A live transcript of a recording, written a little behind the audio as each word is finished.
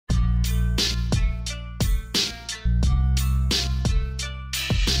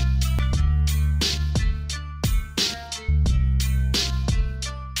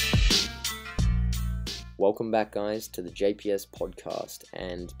Welcome back, guys, to the JPS podcast.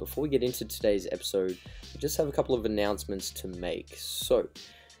 And before we get into today's episode, we just have a couple of announcements to make. So,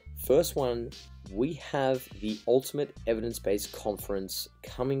 first one, we have the Ultimate Evidence-Based Conference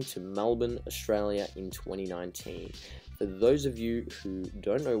coming to Melbourne, Australia in 2019. For those of you who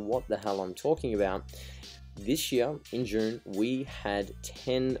don't know what the hell I'm talking about, this year in June, we had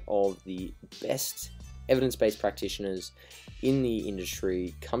 10 of the best evidence-based practitioners in the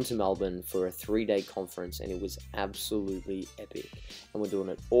industry come to Melbourne for a 3-day conference, and it was absolutely epic. And we're doing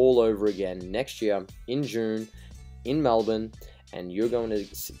it all over again next year in June in Melbourne, and you're going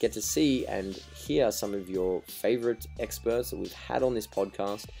to get to see and hear some of your favorite experts that we've had on this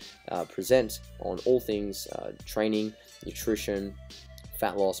podcast present on all things training, nutrition,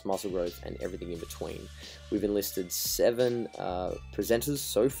 fat loss, muscle growth, and everything in between. We've enlisted 7 presenters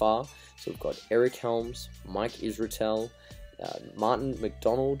so far. So we've got Eric Helms, Mike Israetel, Martin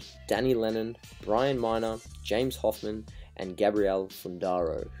McDonald, Danny Lennon, Brian Miner, James Hoffman, and Gabrielle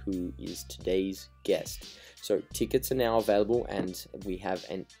Fundaro, who is today's guest. So tickets are now available, and we have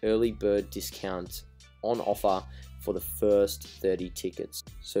an early bird discount on offer for the first 30 tickets.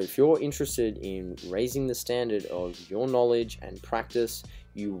 So if you're interested in raising the standard of your knowledge and practice,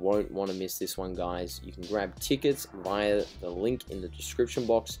 you won't want to miss this one, guys. You can grab tickets via the link in the description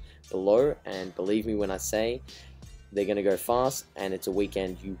box below, and believe me when I say they're going to go fast, and it's a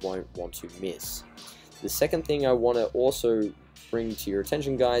weekend you won't want to miss. The second thing I want to also bring to your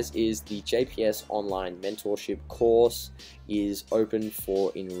attention, guys, is the JPS online mentorship course is open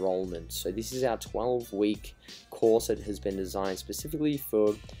for enrollment. So this is our 12-week course that has been designed specifically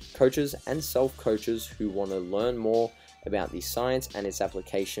for coaches and self-coaches who want to learn more about the science and its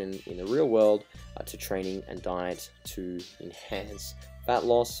application in the real world to training and diet to enhance fat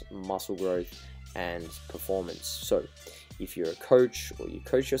loss, muscle growth, and performance. So if you're a coach or you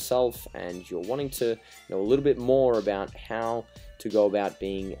coach yourself and you're wanting to know a little bit more about how to go about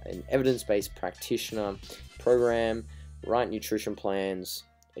being an evidence-based practitioner, program right nutrition plans,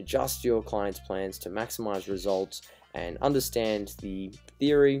 adjust your clients' plans to maximize results, and understand the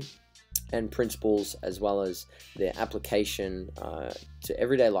theory and principles as well as their application to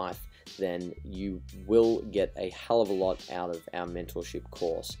everyday life, then you will get a hell of a lot out of our mentorship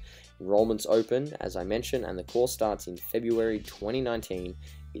course. Enrollment's open, as I mentioned, and the course starts in February 2019.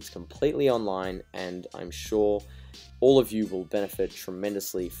 It's completely online, and I'm sure all of you will benefit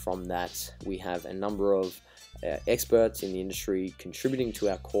tremendously from that. We have a number of experts in the industry contributing to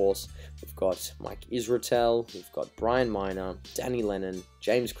our course. We've got Mike Israetel, we've got Brian Miner, Danny Lennon,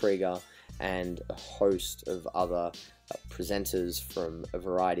 James Krieger, and a host of other presenters from a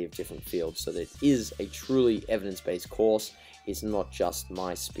variety of different fields. So that is a truly evidence-based course. It's not just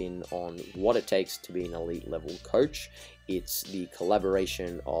my spin on what it takes to be an elite level coach. It's the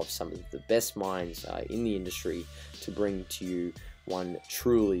collaboration of some of the best minds in the industry to bring to you one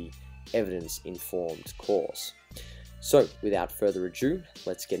truly evidence-informed course. So without further ado,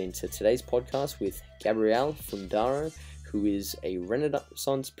 let's get into today's podcast with Gabrielle Fundaro, who is a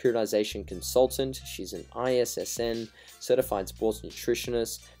Renaissance periodization consultant. She's an ISSN certified sports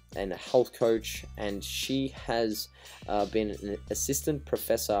nutritionist and a health coach, and she has been an assistant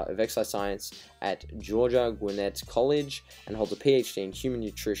professor of exercise science at Georgia Gwinnett College and holds a PhD in human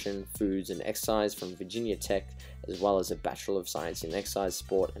nutrition, foods, and exercise from Virginia Tech, as well as a Bachelor of Science in Exercise,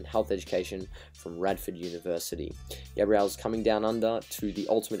 Sport, and Health Education from Radford University. Gabrielle's coming down under to the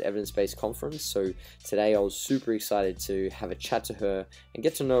Ultimate Evidence-Based Conference, so today I was super excited to have a chat to her and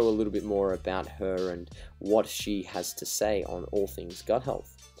get to know a little bit more about her and what she has to say on all things gut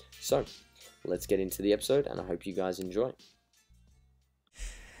health. So, let's get into the episode, and I hope you guys enjoy.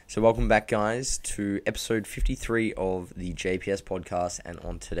 So welcome back, guys, to episode 53 of the JPS podcast, and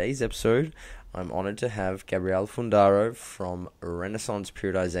on today's episode, I'm honored to have Gabrielle Fundaro from Renaissance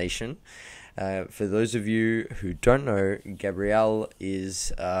Periodization. For those of you who don't know, Gabrielle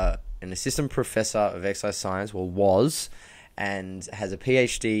is an assistant professor of exercise science, was, and has a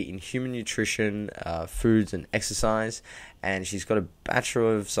PhD in human nutrition, foods, and exercise, and she's got a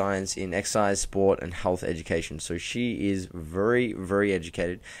Bachelor of Science in Exercise, Sport, and Health Education. So she is very, very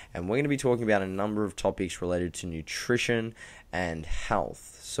educated, and we're going to be talking about a number of topics related to nutrition and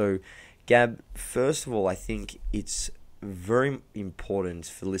health. So, Gab, first of all, I think it's very important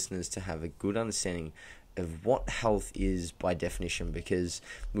for listeners to have a good understanding of what health is by definition, because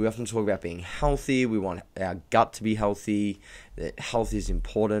we often talk about being healthy. We want our gut to be healthy. That health is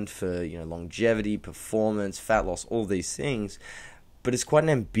important for longevity, performance, fat loss, all these things. But it's quite an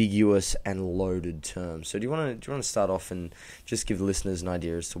ambiguous and loaded term. So do you want to start off and just give listeners an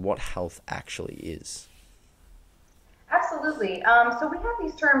idea as to what health actually is? Absolutely. So we have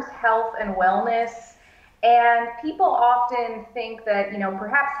these terms health and wellness, And people often think that,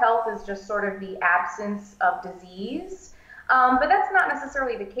 perhaps health is just sort of the absence of disease. But that's not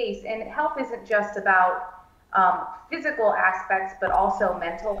necessarily the case. And health isn't just about physical aspects, but also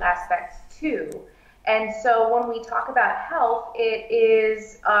mental aspects too. And so when we talk about health, it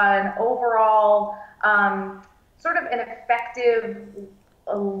is an overall sort of an effective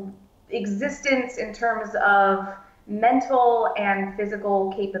existence in terms of mental and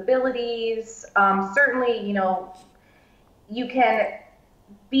physical capabilities. Certainly, you can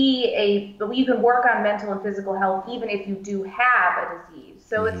you can work on mental and physical health even if you do have a disease.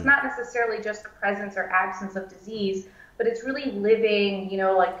 So it's not necessarily just the presence or absence of disease, but it's really living,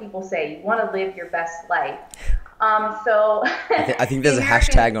 like people say, you want to live your best life. So I think there's a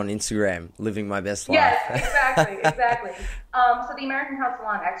hashtag on Instagram, living my best life. Yes, exactly. So the American Council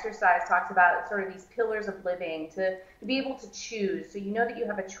on Exercise talks about sort of these pillars of living to be able to choose. So you know that you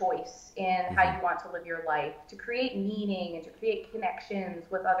have a choice in how you want to live your life, to create meaning and to create connections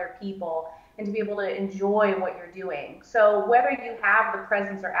with other people and to be able to enjoy what you're doing. So whether you have the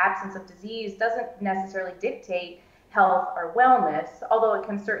presence or absence of disease doesn't necessarily dictate health or wellness, although it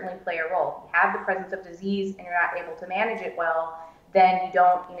can certainly play a role. If you have the presence of disease and you're not able to manage it well, then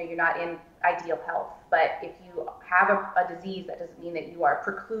you're not in ideal health. But if you have a disease, that doesn't mean that you are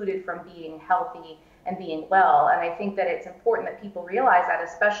precluded from being healthy and being well. And I think that it's important that people realize that,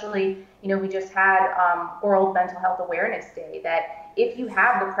 especially, we just had World Mental Health Awareness Day, that if you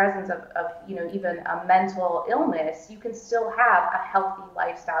have the presence of even a mental illness, you can still have a healthy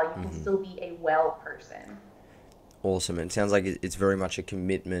lifestyle. You can still be a well person. Awesome. It sounds like it's very much a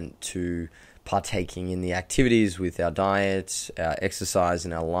commitment to partaking in the activities with our diet, our exercise,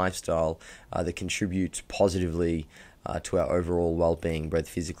 and our lifestyle that contributes positively to our overall well-being, both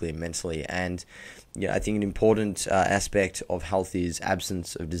physically and mentally. And I think an important aspect of health is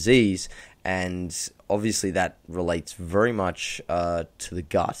absence of disease, and obviously that relates very much to the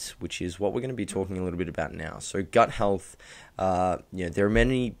gut, which is what we're going to be talking a little bit about now. So gut health, there are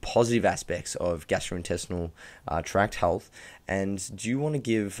many positive aspects of gastrointestinal tract health. And do you want to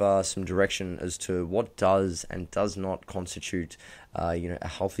give some direction as to what does and does not constitute, a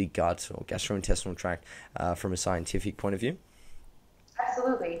healthy gut or gastrointestinal tract from a scientific point of view?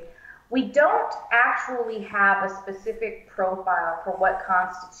 Absolutely. We don't actually have a specific profile for what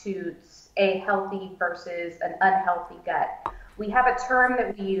constitutes a healthy versus an unhealthy gut. We have a term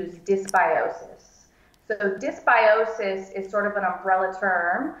that we use, dysbiosis. So dysbiosis is sort of an umbrella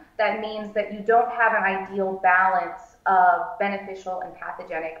term that means that you don't have an ideal balance of beneficial and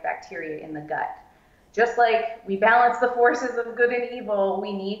pathogenic bacteria in the gut. Just like we balance the forces of good and evil,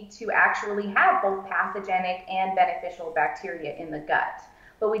 we need to actually have both pathogenic and beneficial bacteria in the gut.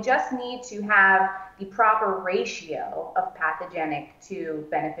 But we just need to have the proper ratio of pathogenic to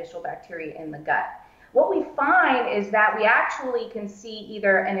beneficial bacteria in the gut. What we find is that we actually can see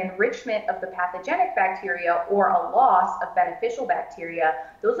either an enrichment of the pathogenic bacteria or a loss of beneficial bacteria.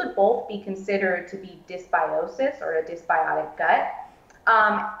 Those would both be considered to be dysbiosis or a dysbiotic gut.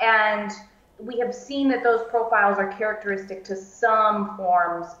 And we have seen that those profiles are characteristic to some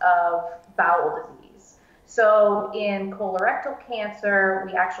forms of bowel disease. So in colorectal cancer,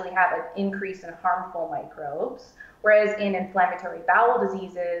 we actually have an increase in harmful microbes, whereas in inflammatory bowel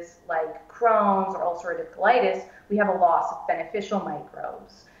diseases like Crohn's or ulcerative colitis, we have a loss of beneficial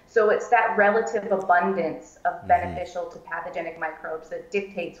microbes. So it's that relative abundance of beneficial to pathogenic microbes that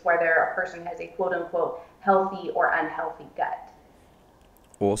dictates whether a person has a quote-unquote healthy or unhealthy gut.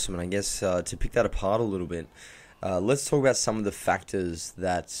 Awesome. And I guess to pick that apart a little bit, let's talk about some of the factors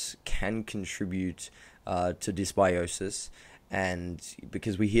that can contribute to dysbiosis. And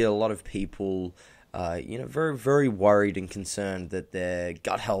because we hear a lot of people, very, very worried and concerned that their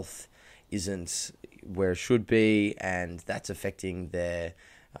gut health isn't where it should be, and that's affecting their,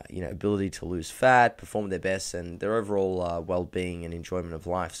 ability to lose fat, perform their best, and their overall well-being and enjoyment of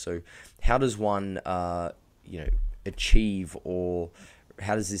life. So how does one, achieve, or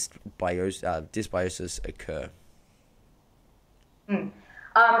how does this dysbiosis occur?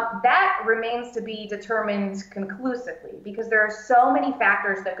 That remains to be determined conclusively because there are so many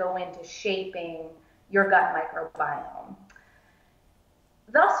factors that go into shaping your gut microbiome.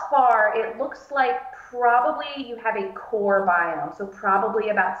 Thus far, it looks like probably you have a core biome, so probably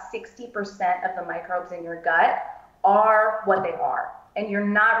about 60% of the microbes in your gut are what they are, and you're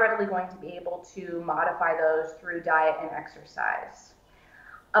not readily going to be able to modify those through diet and exercise.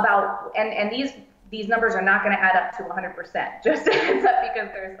 These numbers are not going to add up to 100%, just a heads up, because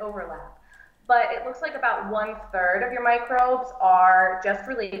there's overlap. But it looks like about 1/3 of your microbes are just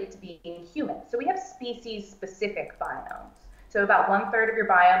related to being human. So we have species-specific biomes. So about 1/3 of your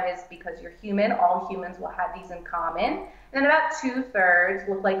biome is because you're human. All humans will have these in common. And then about 2/3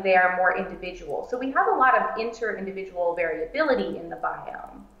 look like they are more individual. So we have a lot of inter-individual variability in the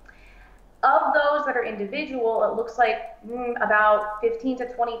biome. Of those that are individual, it looks like about 15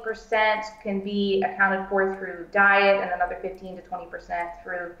 to 20% can be accounted for through diet, and another 15 to 20%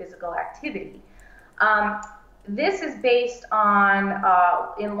 through physical activity. This is based on,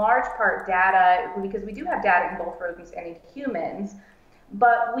 in large part, data, because we do have data in both rodents and in humans,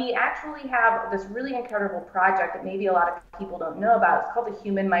 but we actually have this really incredible project that maybe a lot of people don't know about. It's called the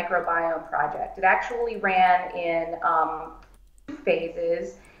Human Microbiome Project. It actually ran in 2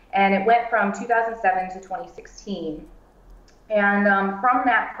 phases, and it went from 2007 to 2016. And from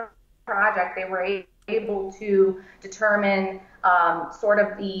that project, they were able to determine sort of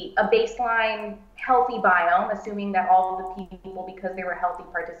a baseline healthy biome, assuming that all of the people, because they were healthy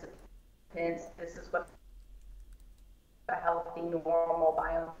participants, this is what a healthy normal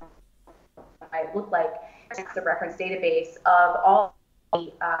biome might look like. It's a reference database of all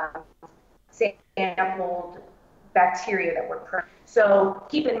the sampled bacteria that were present. So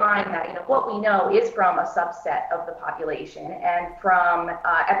keep in mind that what we know is from a subset of the population and from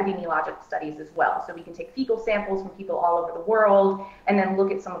epidemiological studies as well. So we can take fecal samples from people all over the world and then look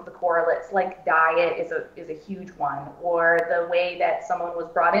at some of the correlates, like diet is a huge one, or the way that someone was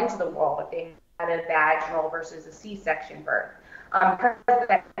brought into the world, if they had a vaginal versus a C-section birth. Because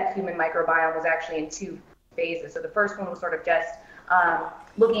that human microbiome was actually in 2 phases. So the first one was sort of just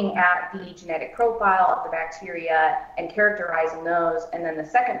looking at the genetic profile of the bacteria and characterizing those. And then the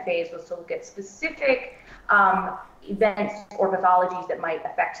second phase was to look at specific events or pathologies that might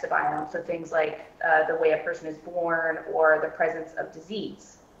affect the biome. So things like the way a person is born or the presence of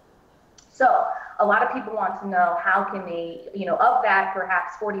disease. So a lot of people want to know how can they, of that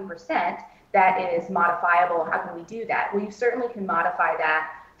perhaps 40% that is modifiable, how can we do that? Well, you certainly can modify that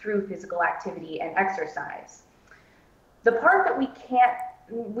through physical activity and exercise. The part that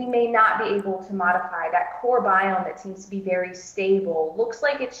we may not be able to modify, that core biome that seems to be very stable, looks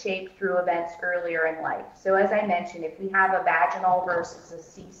like it's shaped through events earlier in life. So as I mentioned, if we have a vaginal versus a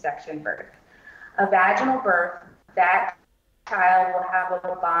C-section birth, a vaginal birth, that child will have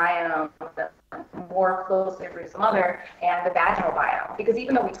a biome that more closely resembles the mother and the vaginal biome. Because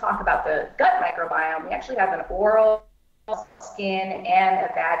even though we talk about the gut microbiome, we actually have an oral, skin, and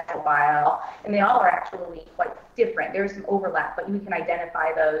a vaginal biome, and they all are actually quite different. There's some overlap, but we can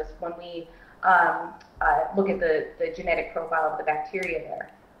identify those when we look at the genetic profile of the bacteria there.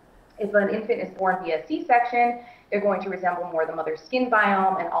 If an infant is born via C-section, they're going to resemble more the mother's skin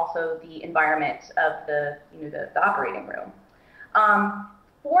biome and also the environment of the operating room.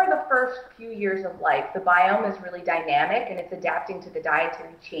 For the first few years of life, the biome is really dynamic and it's adapting to the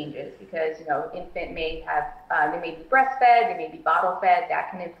dietary changes because, infant may have, they may be breastfed, they may be bottle fed,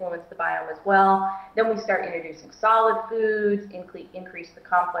 that can influence the biome as well. Then we start introducing solid foods, increase the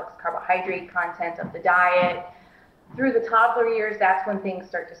complex carbohydrate content of the diet. Through the toddler years, that's when things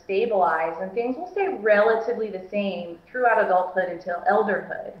start to stabilize and things will stay relatively the same throughout adulthood until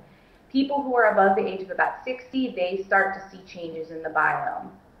elderhood. People who are above the age of about 60, they start to see changes in the biome.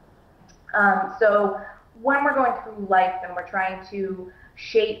 So when we're going through life and we're trying to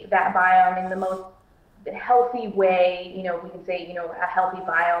shape that biome in the most healthy way, we can say, a healthy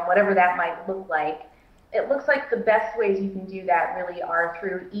biome, whatever that might look like, it looks like the best ways you can do that really are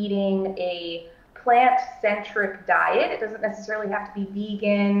through eating a plant-centric diet. It doesn't necessarily have to be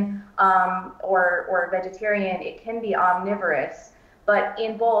vegan or vegetarian. It can be omnivorous. But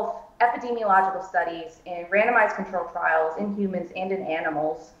in both epidemiological studies, in randomized controlled trials, in humans and in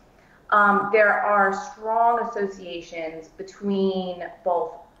animals, there are strong associations between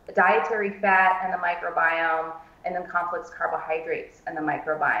both the dietary fat and the microbiome, and then complex carbohydrates and the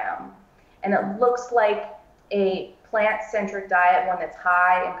microbiome. And it looks like a plant-centric diet, one that's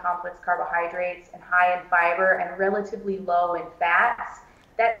high in complex carbohydrates and high in fiber and relatively low in fats,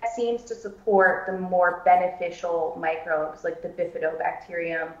 that seems to support the more beneficial microbes like the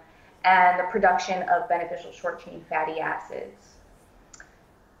bifidobacterium and the production of beneficial short-chain fatty acids.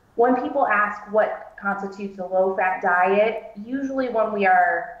 When people ask what constitutes a low-fat diet, usually when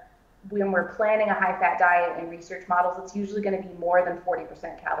we're planning a high-fat diet in research models, it's usually going to be more than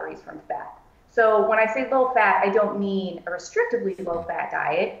 40% calories from fat. So when I say low-fat, I don't mean a restrictively low-fat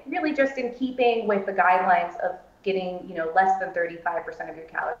diet, really just in keeping with the guidelines of getting less than 35% of your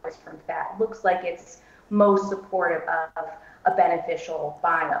calories from fat. Looks like it's most supportive of a beneficial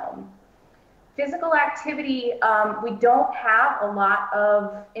biome. Physical activity, we don't have a lot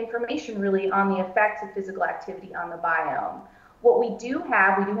of information really on the effects of physical activity on the biome. What we do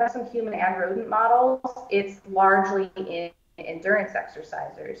have some human and rodent models. It's largely in endurance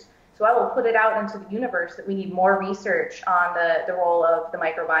exercisers. So I will put it out into the universe that we need more research on the role of the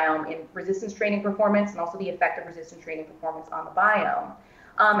microbiome in resistance training performance and also the effect of resistance training performance on the biome.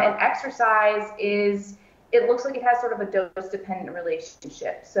 And exercise it looks like it has sort of a dose-dependent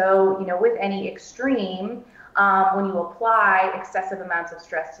relationship. So, with any extreme, when you apply excessive amounts of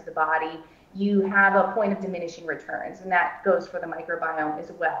stress to the body, you have a point of diminishing returns, and that goes for the microbiome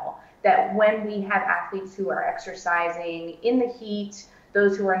as well. That when we have athletes who are exercising in the heat,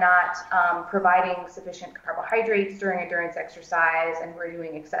 those who are not providing sufficient carbohydrates during endurance exercise, and we're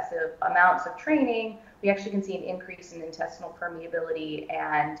doing excessive amounts of training, we actually can see an increase in intestinal permeability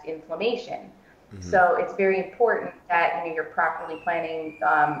and inflammation. So it's very important that you're properly planning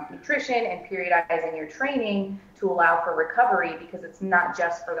nutrition and periodizing your training to allow for recovery, because it's not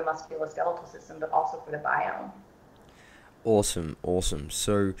just for the musculoskeletal system, but also for the biome. Awesome.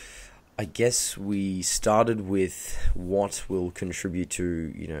 So I guess we started with what will contribute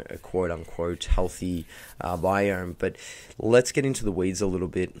to, a quote-unquote healthy biome, but let's get into the weeds a little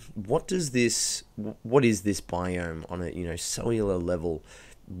bit. What is this biome on a, cellular level?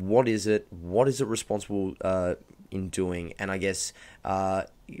 What is it? What is it responsible in doing? And I guess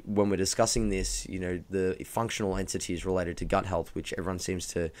when we're discussing this, the functional entities related to gut health, which everyone seems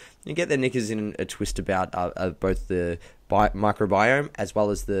to get their knickers in a twist about, both the microbiome as well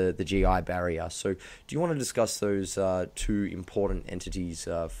as the GI barrier. So do you want to discuss those two important entities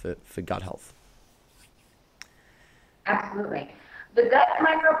for gut health? Absolutely. The gut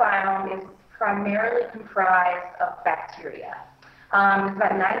microbiome is primarily comprised of bacteria. It's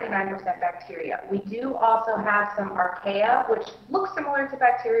about 99% bacteria. We do also have some archaea, which look similar to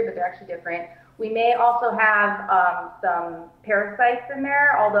bacteria, but they're actually different. We may also have some parasites in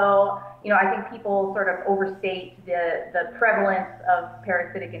there, although, I think people sort of overstate the prevalence of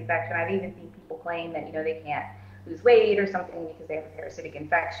parasitic infection. I've even seen people claim that, they can't lose weight or something because they have a parasitic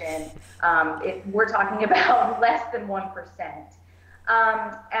infection. We're talking about less than 1%.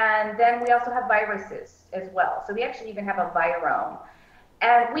 And then we also have viruses as well. So we actually even have a virome.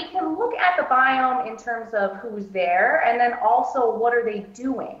 And we can look at the biome in terms of who's there, and then also what are they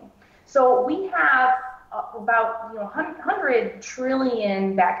doing. So we have about 100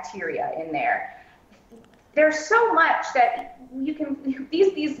 trillion bacteria in there. There's so much that you can,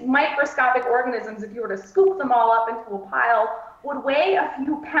 these microscopic organisms, if you were to scoop them all up into a pile, would weigh a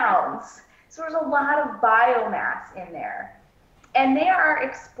few pounds. So there's a lot of biomass in there. And they are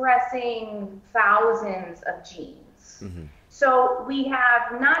expressing thousands of genes. Mm-hmm. So we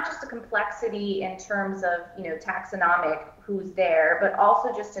have not just a complexity in terms of, taxonomic who's there, but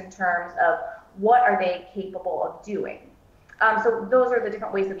also just in terms of what are they capable of doing. So those are the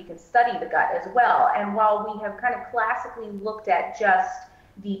different ways that we can study the gut as well. And while we have kind of classically looked at just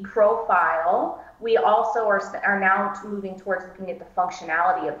the profile, we also are now moving towards looking at the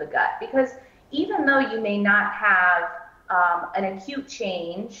functionality of the gut. Because even though you may not have an acute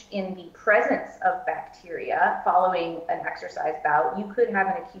change in the presence of bacteria following an exercise bout, you could have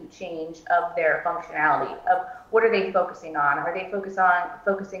an acute change of their functionality, of what are they focusing on? Are they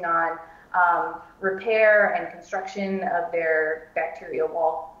focusing on repair and construction of their bacterial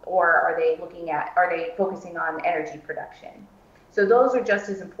wall, or are they focusing on energy production? So those are just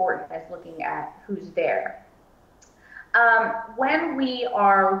as important as looking at who's there. When we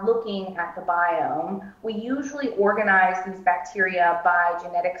are looking at the biome, we usually organize these bacteria by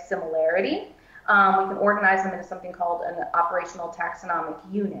genetic similarity. We can organize them into something called an operational taxonomic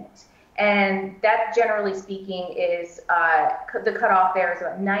unit. And that, generally speaking, is the cutoff there is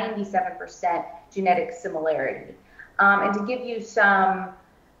about 97% genetic similarity. And to give you some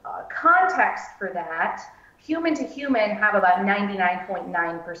context for that, human to human have about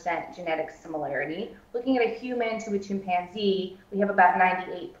 99.9% genetic similarity. Looking at a human to a chimpanzee, we have about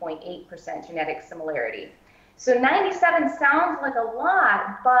 98.8% genetic similarity. So 97 sounds like a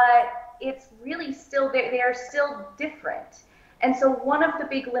lot, but it's really still, they are still different. And so one of the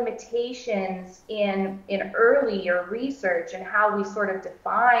big limitations in earlier research and how we sort of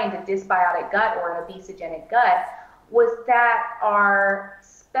defined a dysbiotic gut or an obesogenic gut was that our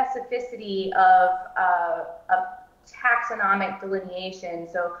specificity of taxonomic delineation.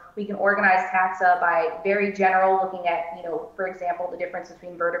 So we can organize taxa by very general, looking at, for example, the difference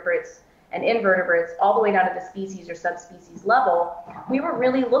between vertebrates and invertebrates, all the way down to the species or subspecies level. We were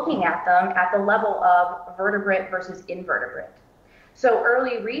really looking at them at the level of vertebrate versus invertebrate. So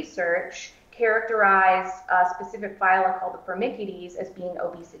early research characterized a specific phyla called the Firmicutes as being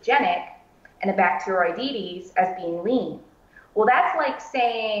obesogenic and a Bacteroidetes as being lean. Well, that's like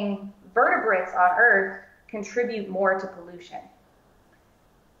saying vertebrates on Earth contribute more to pollution.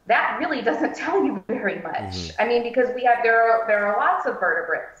 that really doesn't tell you very much. I mean, because there are lots of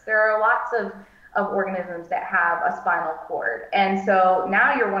vertebrates, there are lots of organisms that have a spinal cord. And so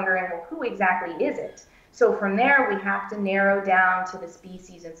now you're wondering, well, who exactly is it? So from there, we have to narrow down to the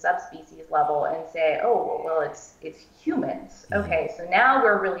species and subspecies level and say, oh, well, it's humans. Okay, so now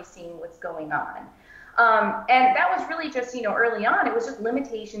we're really seeing what's going on. And that was really just, early on, it was just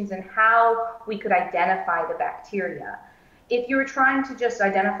limitations in how we could identify the bacteria. If you were trying to just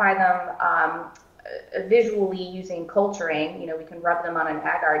identify them visually using culturing, we can rub them on an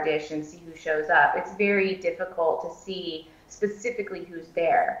agar dish and see who shows up. It's very difficult to see specifically who's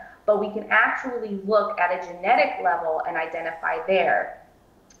there. But we can actually look at a genetic level and identify there.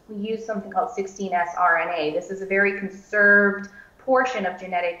 We use something called 16S RNA. This is a very conserved portion of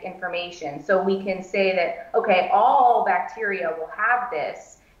genetic information. So we can say that, okay, all bacteria will have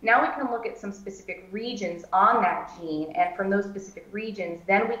this. Now we can look at some specific regions on that gene, and from those specific regions,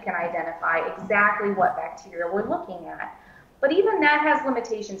 then we can identify exactly what bacteria we're looking at. But even that has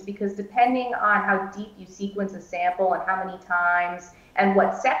limitations, because depending on how deep you sequence a sample and how many times and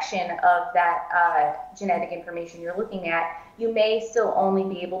what section of that genetic information you're looking at, you may still only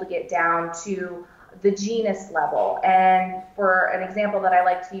be able to get down to the genus level. And for an example that I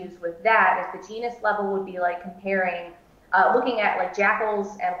like to use with that is the genus level would be like comparing, looking at like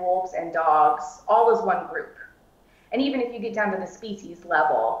jackals and wolves and dogs all as one group. And even if you get down to the species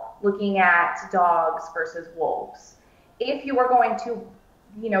level, looking at dogs versus wolves. If you were going to,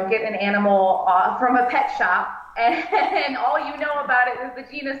 get an animal from a pet shop and all you know about it is the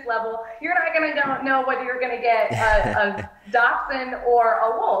genus level, you're not going to know whether you're going to get a dachshund or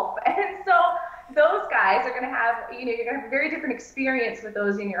a wolf. And so those guys are going to have, you're going to have a very different experience with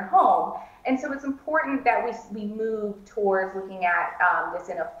those in your home. And so it's important that we move towards looking at this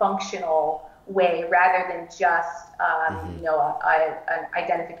in a functional way rather than just, an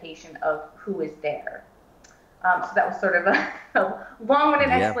identification of who is there. So that was sort of a long-winded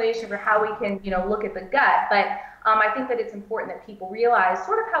explanation for how we can, look at the gut. But I think that it's important that people realize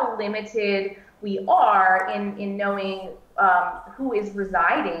sort of how limited we are in knowing who is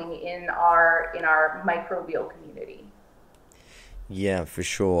residing in our microbial community. Yeah, for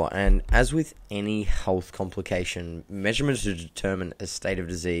sure. And as with any health complication, measurements to determine a state of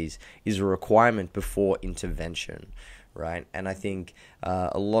disease is a requirement before intervention, right? And I think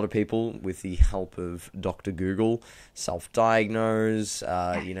a lot of people, with the help of Dr. Google, self-diagnose.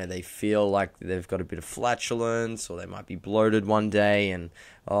 They feel like they've got a bit of flatulence, or they might be bloated one day, and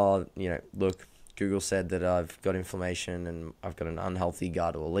look, Google said that I've got inflammation and I've got an unhealthy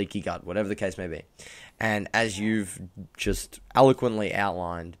gut or leaky gut, whatever the case may be. And as you've just eloquently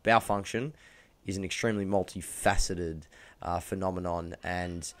outlined, bowel function is an extremely multifaceted phenomenon,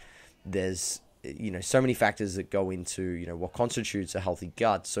 and there's so many factors that go into what constitutes a healthy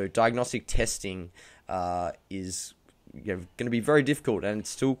gut. So diagnostic testing is going to be very difficult, and it's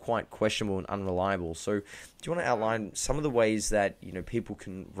still quite questionable and unreliable. So do you want to outline some of the ways that people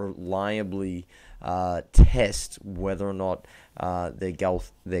can reliably test whether or not their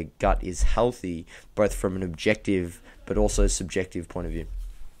gut is healthy, both from an objective but also subjective point of view?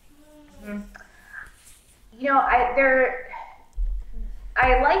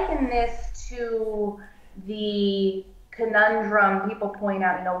 I liken this to the conundrum people point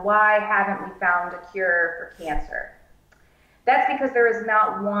out, why haven't we found a cure for cancer? That's because there is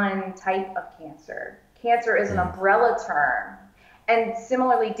not one type of cancer. Cancer is an umbrella term. And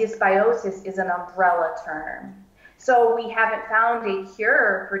similarly, dysbiosis is an umbrella term. So we haven't found a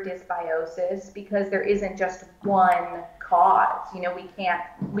cure for dysbiosis because there isn't just one cause. We can't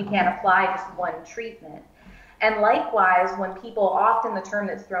apply just one treatment. And likewise, when people, often the term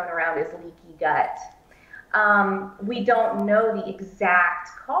that's thrown around is leaky gut. We don't know the exact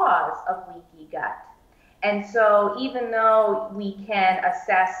cause of leaky gut. And so even though we can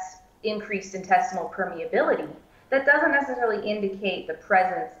assess increased intestinal permeability, that doesn't necessarily indicate the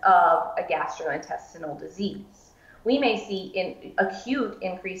presence of a gastrointestinal disease. We may see acute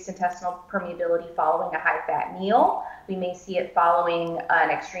increased intestinal permeability following a high-fat meal. We may see it following an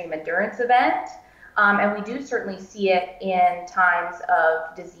extreme endurance event. And we do certainly see it in times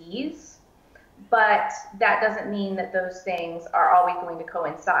of disease. But that doesn't mean that those things are always going to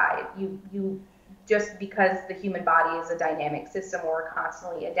coincide. You just because the human body is a dynamic system where we're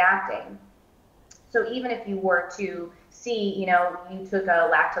constantly adapting. So even if you were to see, you took a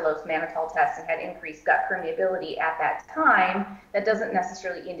lactulose mannitol test and had increased gut permeability at that time, that doesn't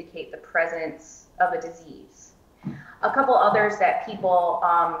necessarily indicate the presence of a disease. A couple others that people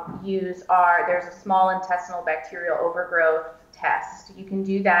use are, there's a small intestinal bacterial overgrowth test. You can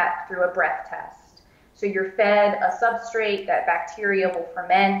do that through a breath test. So you're fed a substrate that bacteria will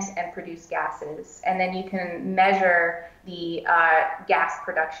ferment and produce gases, and then you can measure the gas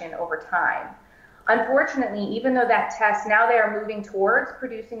production over time. Unfortunately, even though that test, now they are moving towards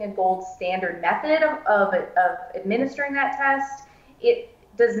producing a gold standard method of administering that test, it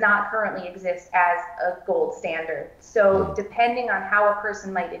does not currently exist as a gold standard. So depending on how a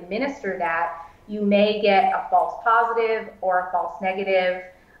person might administer that, you may get a false positive or a false negative,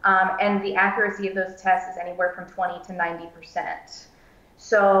 and the accuracy of those tests is anywhere from 20 to 90%.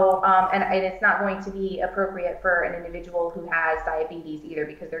 So, and it's not going to be appropriate for an individual who has diabetes either,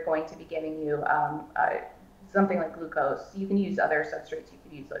 because they're going to be giving you something like glucose. You can use other substrates. You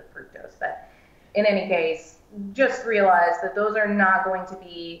could use like fructose, but in any case, just realize that those are not going to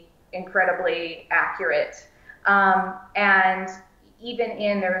be incredibly accurate. And even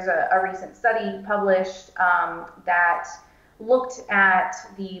there was a recent study published that looked at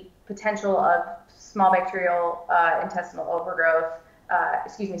the potential of small bacterial intestinal overgrowth,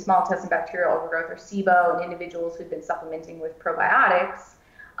 small intestine bacterial overgrowth, or SIBO, in individuals who've been supplementing with probiotics.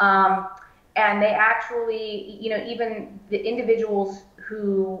 And they actually, even the individuals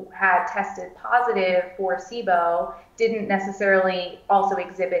who had tested positive for SIBO didn't necessarily also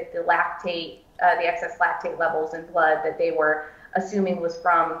exhibit the lactate, the excess lactate levels in blood that they were assuming was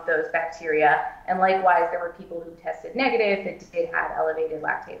from those bacteria. And likewise, there were people who tested negative that did have elevated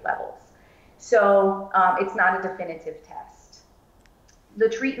lactate levels. So it's not a definitive test. The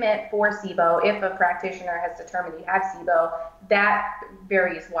treatment for SIBO, if a practitioner has determined you have SIBO, that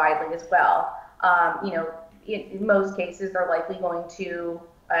varies widely as well. In most cases, they're likely going to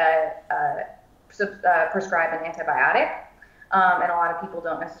prescribe an antibiotic. And a lot of people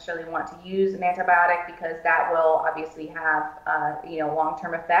don't necessarily want to use an antibiotic because that will obviously have,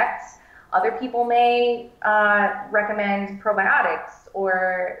 long-term effects. Other people may recommend probiotics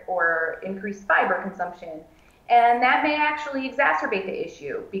or increased fiber consumption. And that may actually exacerbate the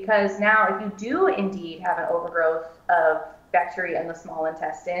issue, because now if you do indeed have an overgrowth of bacteria in the small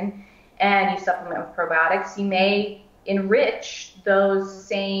intestine and you supplement with probiotics, you may enrich those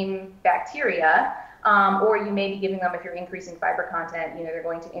same bacteria, or you may be giving them, if you're increasing fiber content, they're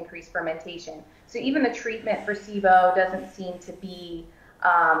going to increase fermentation. So even the treatment for SIBO doesn't seem to be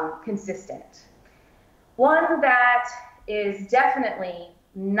consistent. One that is definitely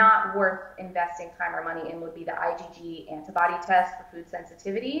not worth investing time or money in would be the IgG antibody test for food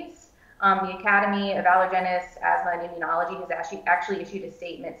sensitivities. The Academy of Allergenists, Asthma and Immunology has actually issued a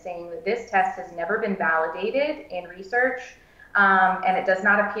statement saying that this test has never been validated in research, and it does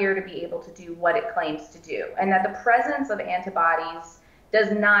not appear to be able to do what it claims to do, and that the presence of antibodies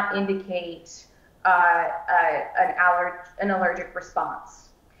does not indicate an allergic response.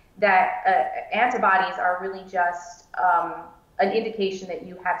 That antibodies are really just an indication that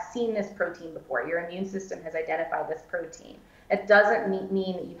you have seen this protein before. Your immune system has identified this protein. It doesn't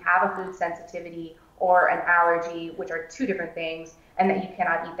mean that you have a food sensitivity or an allergy, which are two different things, and that you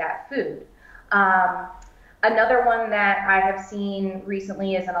cannot eat that food. Another one that I have seen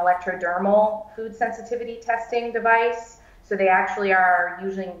recently is an electrodermal food sensitivity testing device. So they actually are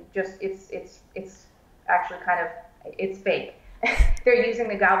using just, it's actually it's fake. They're using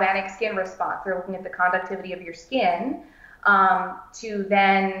the galvanic skin response. They're looking at the conductivity of your skin to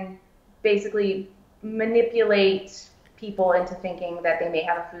then basically manipulate people into thinking that they may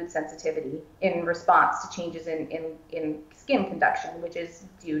have a food sensitivity in response to changes in skin conduction, which is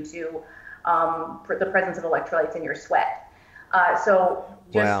due to the presence of electrolytes in your sweat. So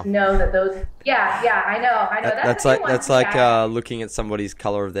just know that those, I know. That's like looking at somebody's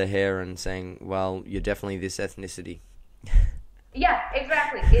color of their hair and saying, well, you're definitely this ethnicity. Yeah,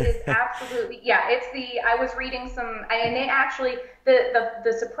 exactly. It is absolutely, I was reading some, and they actually,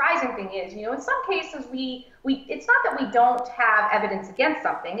 the surprising thing is, in some cases it's not that we don't have evidence against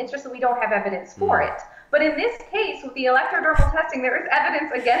something, it's just that we don't have evidence for it. But in this case, with the electrodermal testing, there is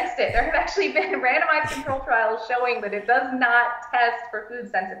evidence against it. There have actually been randomized control trials showing that it does not test for food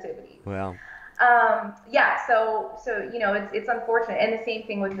sensitivity. Wow. It's unfortunate. And the same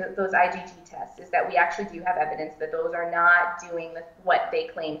thing with those IgG tests is that we actually do have evidence that those are not doing what they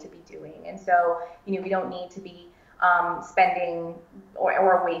claim to be doing. And so, we don't need to be spending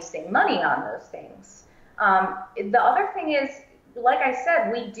or wasting money on those things. The other thing is, like I said,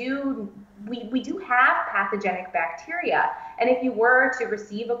 we do have pathogenic bacteria. And if you were to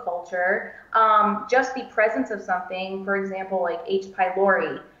receive a culture, just the presence of something, for example, like H.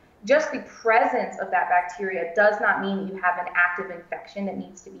 pylori, just the presence of that bacteria does not mean you have an active infection that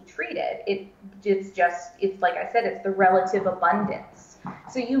needs to be treated. It's like I said, it's the relative abundance.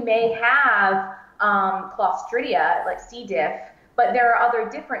 So you may have Clostridia, like C. diff, But there are other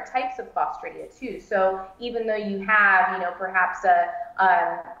different types of Clostridia too. So even though you have, perhaps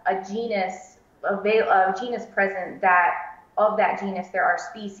a genus present that of that genus there are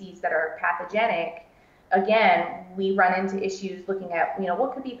species that are pathogenic, again, we run into issues looking at,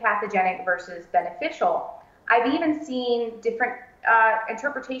 what could be pathogenic versus beneficial. I've even seen different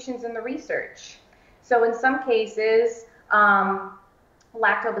interpretations in the research. So in some cases,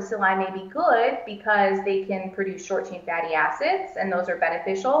 lactobacilli may be good because they can produce short-chain fatty acids, and those are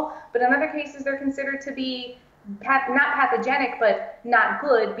beneficial. But in other cases, they're considered to be not pathogenic, but not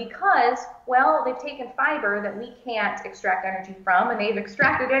good because, well, they've taken fiber that we can't extract energy from, and they've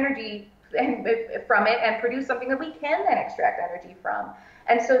extracted energy from it and produced something that we can then extract energy from.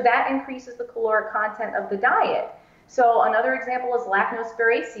 And so that increases the caloric content of the diet. So another example is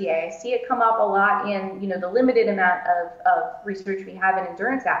lacnospiraceae. I see it come up a lot in, the limited amount of research we have in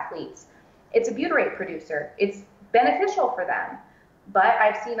endurance athletes. It's a butyrate producer. It's beneficial for them. But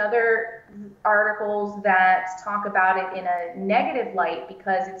I've seen other articles that talk about it in a negative light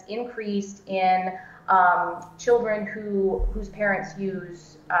because it's increased in children whose parents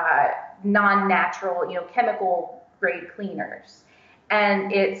use non-natural, chemical grade cleaners.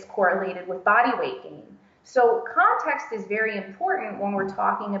 And it's correlated with body weight gain. So context is very important when we're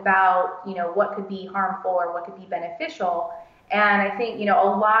talking about, what could be harmful or what could be beneficial. And I think, a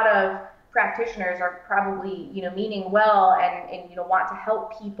lot of practitioners are probably, meaning well and want to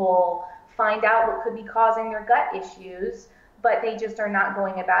help people find out what could be causing their gut issues, but they just are not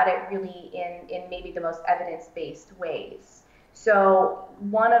going about it really in maybe the most evidence-based ways. So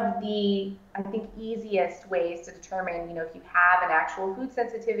one of the, I think, easiest ways to determine, if you have an actual food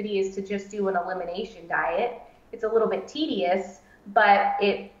sensitivity is to just do an elimination diet. It's a little bit tedious, but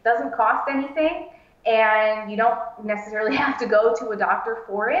it doesn't cost anything, and you don't necessarily have to go to a doctor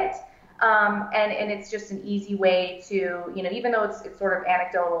for it. And it's just an easy way to, even though it's sort of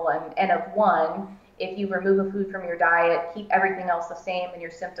anecdotal and N of one, if you remove a food from your diet, keep everything else the same, and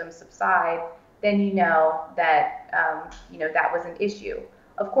your symptoms subside, then that, that was an issue.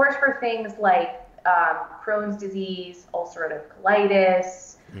 Of course, for things like Crohn's disease, ulcerative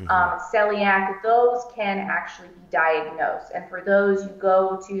colitis, celiac, those can actually be diagnosed. And for those, you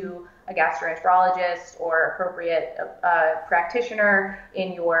go to a gastroenterologist or appropriate practitioner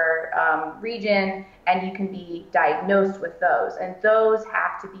in your region, and you can be diagnosed with those. And those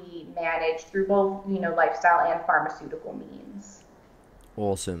have to be managed through both, lifestyle and pharmaceutical means.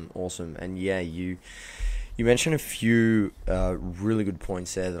 Awesome. And yeah, you mentioned a few really good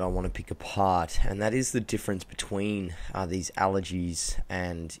points there that I want to pick apart, and that is the difference between these allergies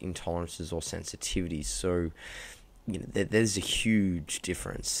and intolerances or sensitivities. So, there's a huge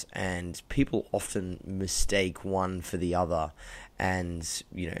difference, and people often mistake one for the other. And,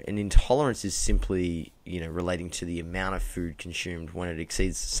 an intolerance is simply, relating to the amount of food consumed when it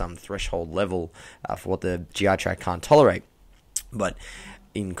exceeds some threshold level for what the GI tract can't tolerate. But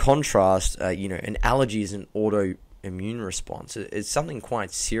in contrast, an allergy is an autoimmune response. It's something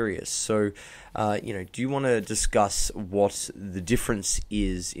quite serious. So, do you want to discuss what the difference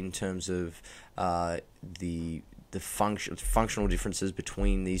is in terms of the functional differences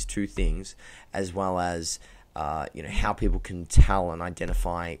between these two things, as well as how people can tell and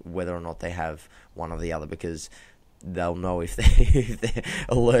identify whether or not they have one or the other, because they'll know if they're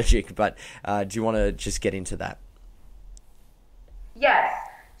allergic. But do you want to just get into that? Yes.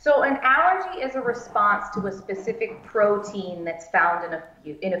 So an allergy is a response to a specific protein that's found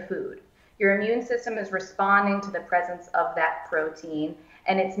in a food. Your immune system is responding to the presence of that protein,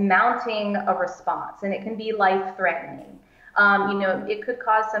 and it's mounting a response, and it can be life-threatening. It could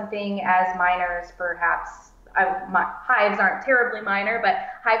cause something as minor as perhaps hives aren't terribly minor, but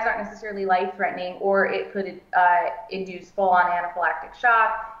hives aren't necessarily life-threatening, or it could induce full-on anaphylactic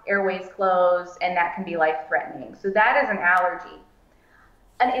shock, airways closed, and that can be life-threatening. So that is an allergy.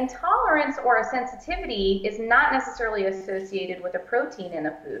 An intolerance or a sensitivity is not necessarily associated with a protein in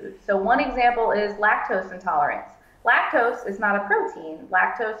a food. So one example is lactose intolerance. Lactose is not a protein.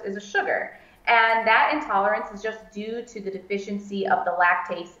 Lactose is a sugar. And that intolerance is just due to the deficiency of the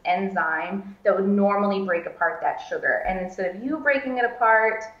lactase enzyme that would normally break apart that sugar. And instead of you breaking it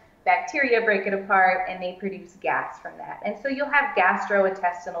apart, bacteria break it apart, and they produce gas from that. And so you'll have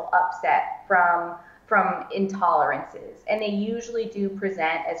gastrointestinal upset from intolerances. And they usually do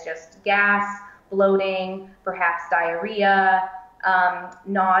present as just gas, bloating, perhaps diarrhea,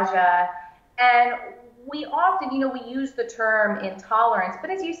 nausea. And we often, we use the term intolerance, but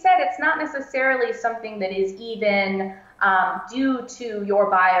as you said, it's not necessarily something that is even due to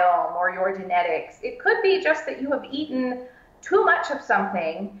your biome or your genetics. It could be just that you have eaten too much of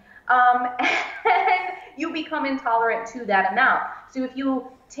something and you become intolerant to that amount. So if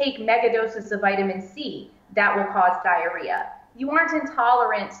you take mega doses of vitamin C, that will cause diarrhea. You aren't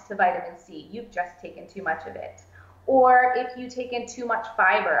intolerant to vitamin C, you've just taken too much of it. Or if you take in too much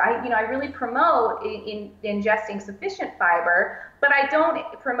fiber, I really promote ingesting sufficient fiber, but I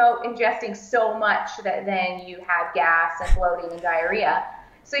don't promote ingesting so much that then you have gas and bloating and diarrhea.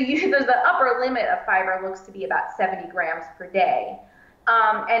 So the upper limit of fiber looks to be about 70 grams per day.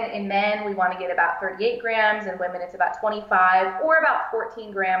 And in men, we want to get about 38 grams. In women, it's about 25 or about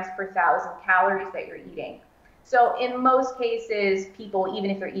 14 grams per 1,000 calories that you're eating. So in most cases, people,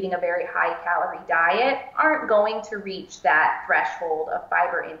 even if they're eating a very high calorie diet, aren't going to reach that threshold of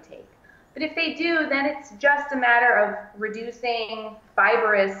fiber intake. But if they do, then it's just a matter of reducing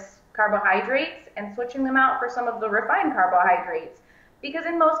fibrous carbohydrates and switching them out for some of the refined carbohydrates. Because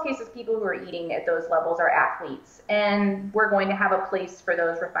in most cases, people who are eating at those levels are athletes, and we're going to have a place for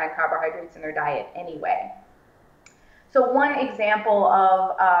those refined carbohydrates in their diet anyway. So one example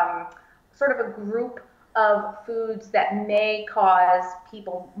of sort of a group of foods that may cause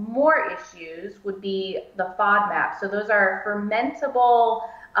people more issues would be the FODMAP. So those are fermentable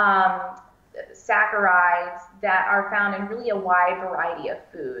saccharides that are found in really a wide variety of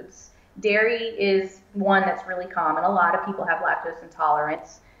foods. Dairy is one that's really common. A lot of people have lactose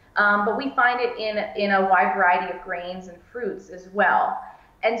intolerance, but we find it in a wide variety of grains and fruits as well.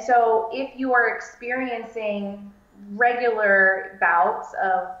 And so if you are experiencing regular bouts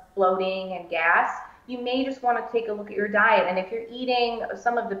of bloating and gas, you may just want to take a look at your diet. And if you're eating,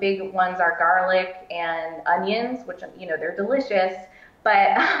 some of the big ones are garlic and onions, which, they're delicious.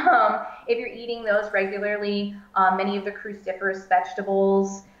 But if you're eating those regularly, many of the cruciferous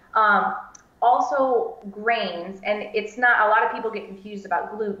vegetables, also grains, and it's not, a lot of people get confused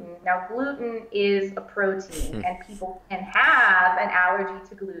about gluten. Now, gluten is a protein, and people can have an allergy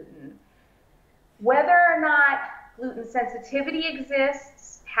to gluten. Whether or not gluten sensitivity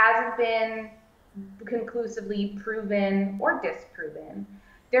exists hasn't been conclusively proven or disproven.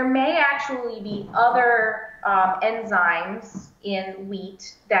 There may actually be other enzymes in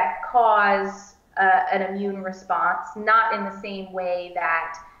wheat that cause an immune response, not in the same way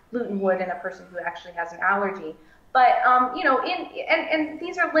that gluten would in a person who actually has an allergy. But, and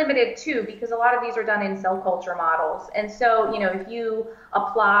these are limited too, because a lot of these are done in cell culture models. And so, if you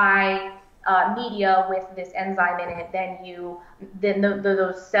apply media with this enzyme in it, then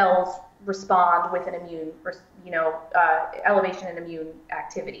those cells respond with an immune, elevation in immune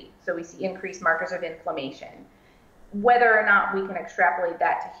activity. So we see increased markers of inflammation. Whether or not we can extrapolate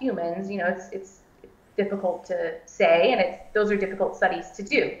that to humans, it's difficult to say, and those are difficult studies to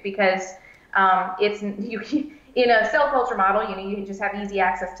do because in a cell culture model, you just have easy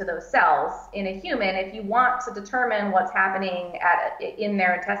access to those cells. In a human, if you want to determine what's happening in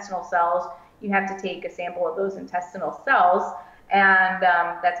their intestinal cells, you have to take a sample of those intestinal cells, and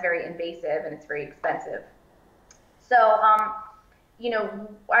that's very invasive and it's very expensive. So,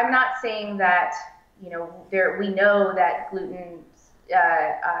 I'm not saying that, we know that gluten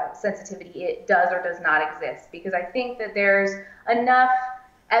sensitivity, it does or does not exist, because I think that there's enough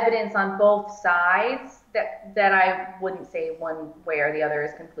evidence on both sides that I wouldn't say one way or the other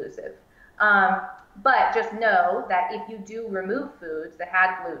is conclusive. But just know that if you do remove foods that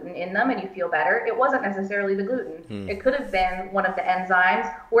had gluten in them and you feel better, it wasn't necessarily the gluten. It could have been one of the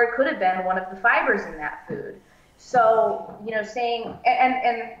enzymes, or it could have been one of the fibers in that food. So, saying,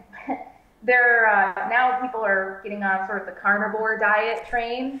 and there, now people are getting on sort of the carnivore diet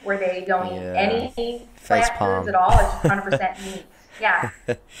train where they don't eat any plant foods at all. It's 100% meat. Yeah,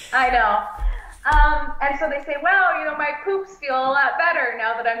 I know. And so they say, well, my poops feel a lot better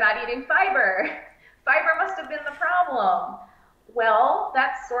now that I'm not eating fiber. Fiber must have been the problem. Well,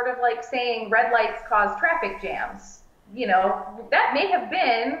 that's sort of like saying red lights cause traffic jams. That may have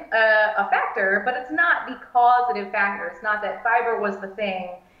been a factor, but it's not the causative factor. It's not that fiber was the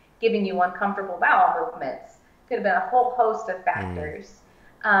thing giving you uncomfortable bowel movements. It could have been a whole host of factors.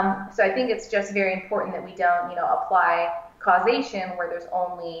 So I think it's just very important that we don't, apply causation where there's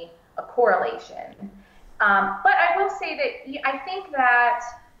only a correlation. But I will say that I think that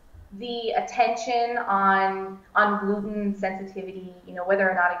the attention on gluten sensitivity, whether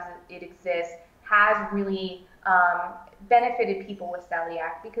or not it exists, has really benefited people with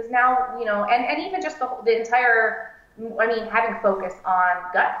celiac, because now, and even just the entire, having focus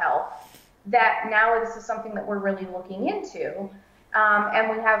on gut health, that now this is something that we're really looking into.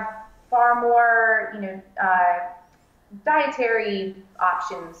 And we have far more, dietary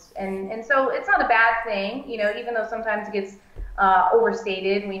options. And so it's not a bad thing, even though sometimes it gets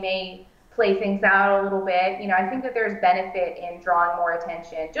overstated. We may play things out a little bit. I think that there's benefit in drawing more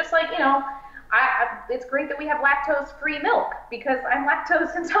attention. Just like, it's great that we have lactose-free milk because I'm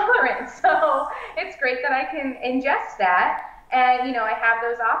lactose intolerant. So it's great that I can ingest that, and I have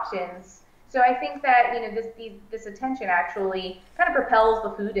those options. So I think that this attention actually kind of propels the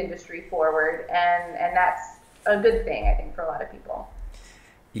food industry forward, and that's a good thing, I think, for a lot of people.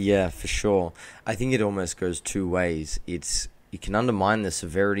 Yeah, for sure. I think it almost goes two ways. It can undermine the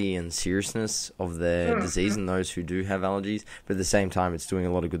severity and seriousness of the disease in those who do have allergies, but at the same time, it's doing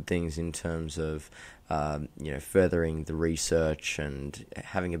a lot of good things in terms of furthering the research and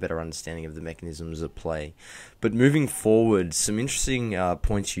having a better understanding of the mechanisms at play. But moving forward, some interesting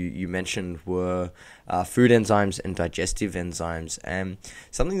points you mentioned were food enzymes and digestive enzymes. And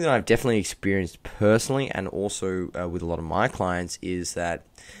something that I've definitely experienced personally and also with a lot of my clients is that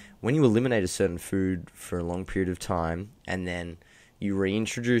when you eliminate a certain food for a long period of time and then you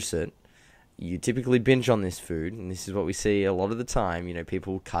reintroduce it, you typically binge on this food, and this is what we see a lot of the time.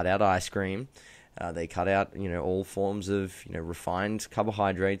 People cut out ice cream. They cut out, all forms of, refined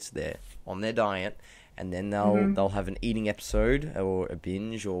carbohydrates. They're on their diet, and then they'll have an eating episode or a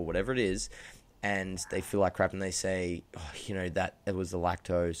binge or whatever it is, and they feel like crap, and they say, that it was the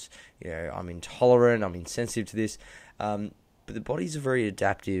lactose. I'm intolerant. I'm insensitive to this. But the body's a very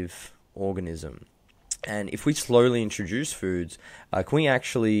adaptive organism. And if we slowly introduce foods, can we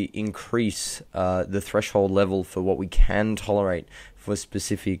actually increase the threshold level for what we can tolerate for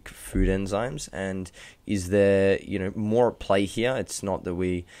specific food enzymes? And is there, more at play here? It's not that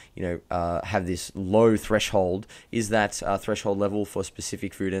we, have this low threshold. Is that threshold level for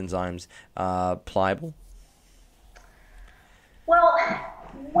specific food enzymes pliable? Well,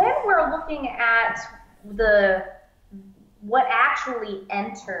 when we're looking at what actually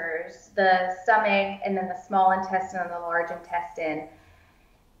enters the stomach and then the small intestine and the large intestine,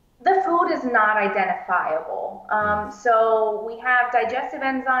 the food is not identifiable. So we have digestive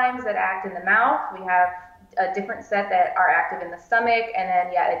enzymes that act in the mouth. We have a different set that are active in the stomach, and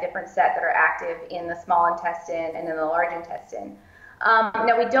then yet a different set that are active in the small intestine and in the large intestine.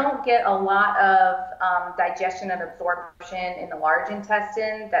 Now, we don't get a lot of digestion and absorption in the large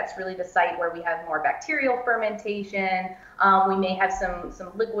intestine. That's really the site where we have more bacterial fermentation. We may have some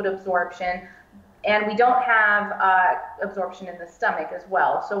liquid absorption, and we don't have absorption in the stomach as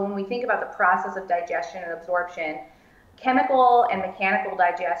well. So when we think about the process of digestion and absorption, chemical and mechanical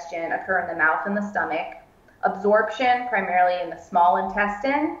digestion occur in the mouth and the stomach, absorption primarily in the small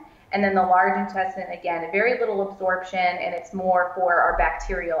intestine, and then the large intestine, again, very little absorption, and it's more for our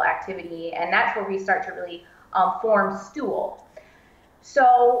bacterial activity, and that's where we start to really form stool.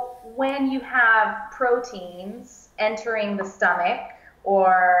 So when you have proteins entering the stomach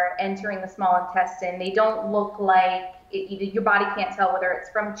or entering the small intestine, they don't look like, your body can't tell whether it's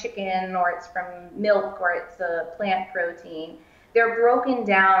from chicken or it's from milk or it's a plant protein. They're broken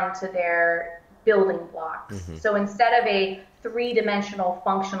down to their building blocks. So instead of a three-dimensional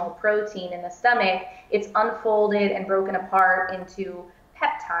functional protein in the stomach, it's unfolded and broken apart into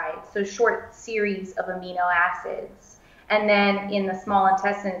peptides, so short series of amino acids. And then in the small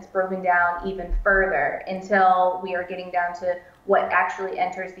intestine, it's broken down even further until we are getting down to what actually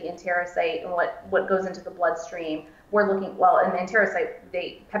enters the enterocyte and what goes into the bloodstream. We're looking, well, in the enterocyte,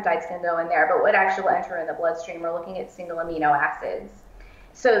 peptides can go in there, but what actually will enter in the bloodstream, we're looking at single amino acids.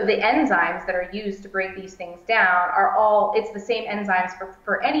 So the enzymes that are used to break these things down it's the same enzymes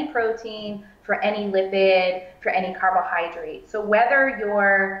for any protein, for any lipid, for any carbohydrate. So whether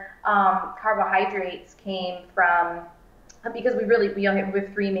your carbohydrates came from, because we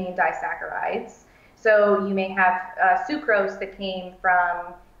have three main disaccharides. So you may have sucrose that came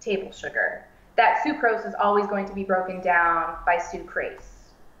from table sugar. That sucrose is always going to be broken down by sucrase,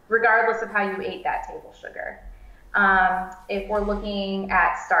 regardless of how you ate that table sugar. If we're looking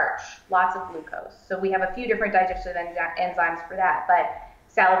at starch, lots of glucose. So we have a few different digestive enzymes for that, but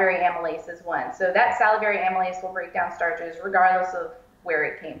salivary amylase is one. So that salivary amylase will break down starches regardless of where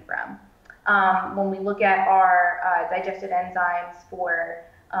it came from. When we look at our digestive enzymes for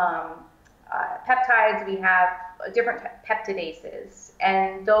peptides, we have different peptidases,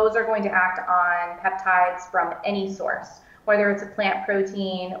 and those are going to act on peptides from any source, whether it's a plant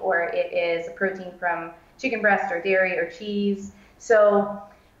protein or it is a protein from chicken breast or dairy or cheese. So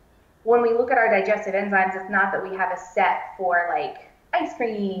when we look at our digestive enzymes, it's not that we have a set for like ice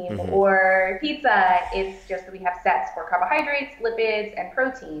cream or pizza. It's just that we have sets for carbohydrates, lipids, and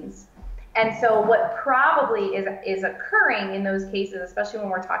proteins. And so what probably is occurring in those cases, especially when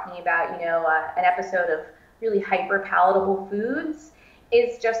we're talking about, an episode of really hyper palatable foods,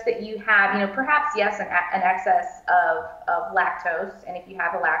 is just that you have, perhaps, yes, an excess of lactose. And if you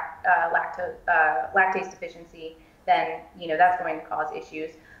have a lactase deficiency, then, that's going to cause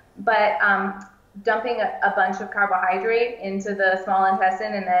issues. But dumping a bunch of carbohydrate into the small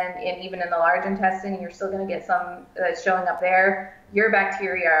intestine, and then even in the large intestine, you're still going to get some that's showing up there. Your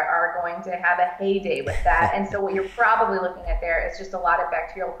bacteria are going to have a heyday with that. And so what you're probably looking at there is just a lot of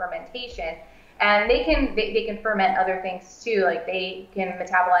bacterial fermentation. And they can ferment other things too, like they can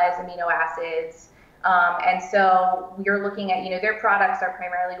metabolize amino acids. And so you're looking at, their products are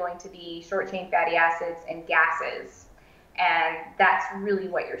primarily going to be short chain fatty acids and gases. And that's really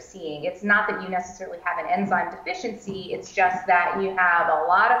what you're seeing. It's not that you necessarily have an enzyme deficiency. It's just that you have a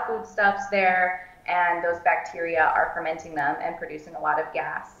lot of foodstuffs there, and those bacteria are fermenting them and producing a lot of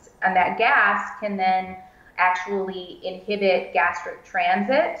gas. And that gas can then actually inhibit gastric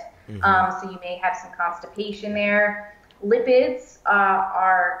transit. So you may have some constipation there. Lipids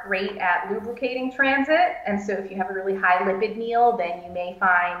are great at lubricating transit. And so if you have a really high lipid meal, then you may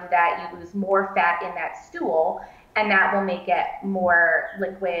find that you lose more fat in that stool, and that will make it more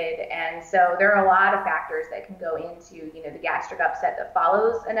liquid. And so there are a lot of factors that can go into, the gastric upset that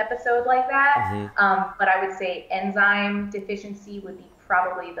follows an episode like that. But I would say enzyme deficiency would be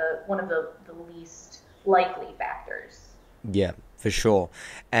probably one of the least likely factors. Yeah, for sure.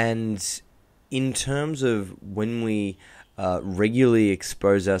 And in terms of when we regularly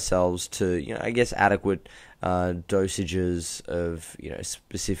expose ourselves to, adequate dosages of,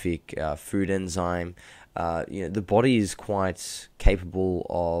 specific food enzyme, the body is quite capable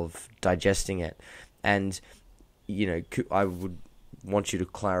of digesting it. And, I would want you to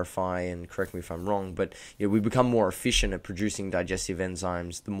clarify and correct me if I'm wrong, but we become more efficient at producing digestive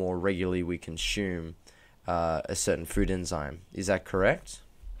enzymes the more regularly we consume a certain food enzyme. Is that correct?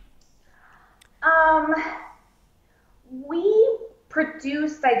 We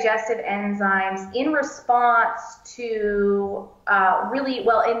produce digestive enzymes in response to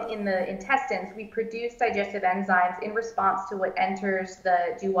in the intestines, we produce digestive enzymes in response to what enters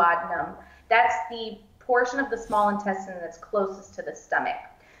the duodenum. That's the portion of the small intestine that's closest to the stomach.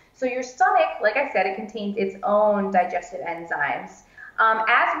 So your stomach, like I said, it contains its own digestive enzymes.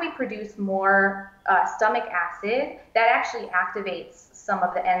 As we produce more stomach acid, that actually activates some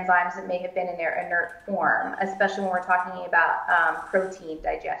of the enzymes that may have been in their inert form, especially when we're talking about protein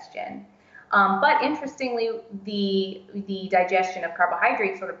digestion. But interestingly, the digestion of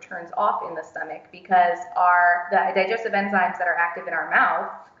carbohydrates sort of turns off in the stomach because the digestive enzymes that are active in our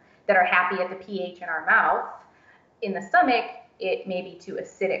mouth, that are happy at the pH in our mouth, in the stomach, it may be too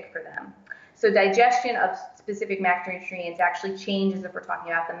acidic for them. So digestion of specific macronutrients actually changes if we're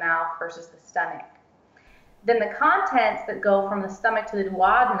talking about the mouth versus the stomach. Then the contents that go from the stomach to the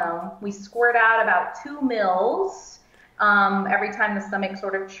duodenum, we squirt out about 2 mils every time the stomach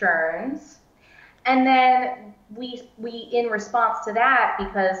sort of churns. And then we in response to that,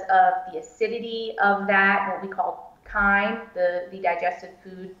 because of the acidity of that, what we call chyme, the digested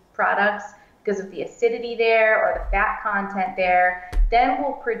food products, because of the acidity there or the fat content there, then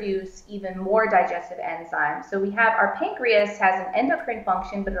we'll produce even more digestive enzymes. So we have our pancreas has an endocrine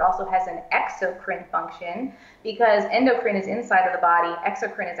function, but it also has an exocrine function, because endocrine is inside of the body,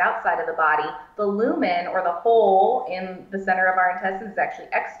 exocrine is outside of the body. The lumen, or the hole in the center of our intestines, is actually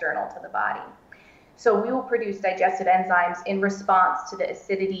external to the body. So we will produce digestive enzymes in response to the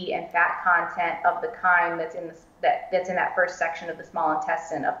acidity and fat content of the chyme that's in that first section of the small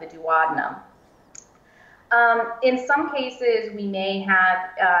intestine of the duodenum. In some cases, we may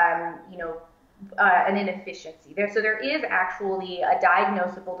have, an inefficiency there. So there is actually a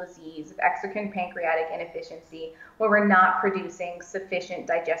diagnosable disease of exocrine pancreatic inefficiency where we're not producing sufficient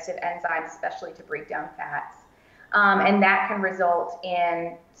digestive enzymes, especially to break down fats. And that can result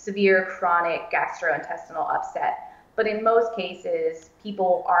in severe chronic gastrointestinal upset. But in most cases,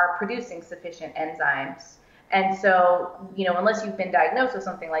 people are producing sufficient enzymes. And so, unless you've been diagnosed with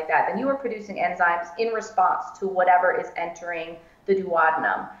something like that, then you are producing enzymes in response to whatever is entering the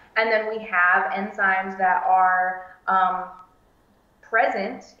duodenum. And then we have enzymes that are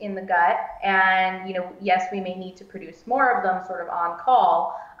present in the gut. And, yes, we may need to produce more of them sort of on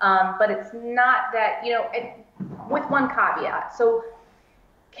call. But it's not that, with one caveat. So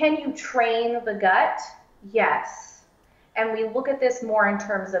can you train the gut? Yes. And we look at this more in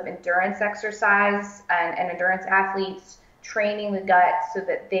terms of endurance exercise and endurance athletes training the gut so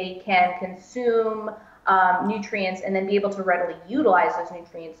that they can consume nutrients and then be able to readily utilize those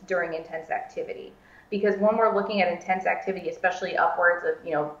nutrients during intense activity. Because when we're looking at intense activity, especially upwards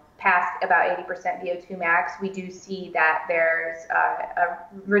of, past about 80% VO2 max, we do see that there's a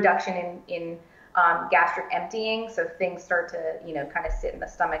reduction in gastric emptying, so things start to, kind of sit in the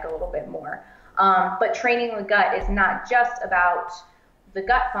stomach a little bit more. But training the gut is not just about the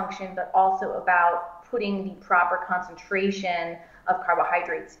gut function, but also about putting the proper concentration of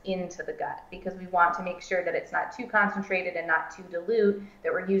carbohydrates into the gut, because we want to make sure that it's not too concentrated and not too dilute,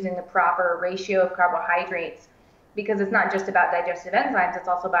 that we're using the proper ratio of carbohydrates, because it's not just about digestive enzymes, it's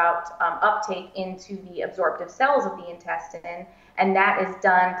also about uptake into the absorptive cells of the intestine, and that is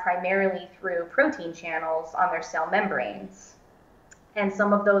done primarily through protein channels on their cell membranes. And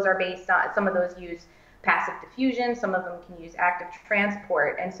some of those use passive diffusion, some of them can use active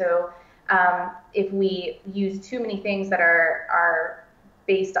transport. And so if we use too many things that are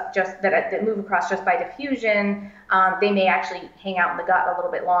based just that move across just by diffusion, they may actually hang out in the gut a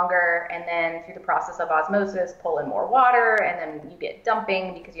little bit longer, and then through the process of osmosis pull in more water, and then you get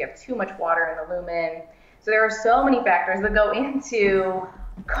dumping because you have too much water in the lumen. So there are so many factors that go into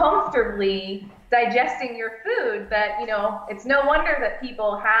comfortably digesting your food that, it's no wonder that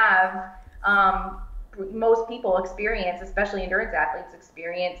people have most people experience, especially endurance athletes,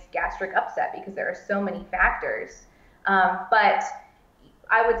 experience gastric upset because there are so many factors. But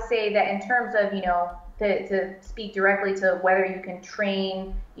I would say that in terms of, to speak directly to whether you can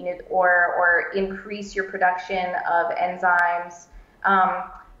train, or increase your production of enzymes,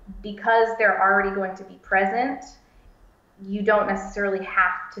 because they're already going to be present, you don't necessarily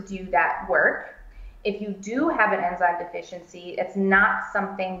have to do that work. If you do have an enzyme deficiency, it's not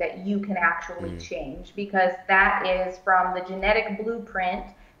something that you can actually change, because that is from the genetic blueprint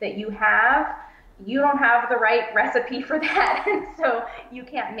that you have. You don't have the right recipe for that, and so you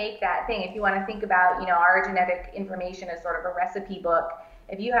can't make that thing. If you want to think about, our genetic information as sort of a recipe book,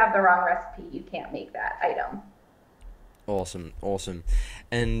 if you have the wrong recipe, you can't make that item. Awesome.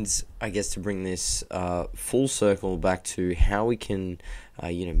 And I guess to bring this full circle back to how we can,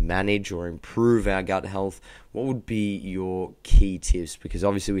 manage or improve our gut health, what would be your key tips? Because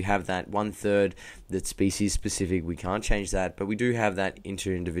obviously we have that 1/3 that's species specific, we can't change that, but we do have that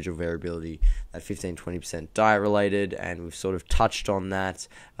inter-individual variability, that 15-20% diet related, and we've sort of touched on that,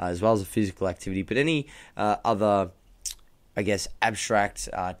 as well as the physical activity. But any other, I guess, abstract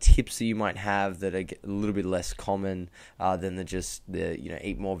tips that you might have that are a little bit less common than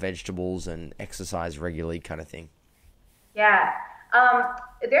eat more vegetables and exercise regularly kind of thing? Yeah.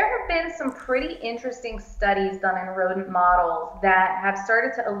 There have been some pretty interesting studies done in rodent models that have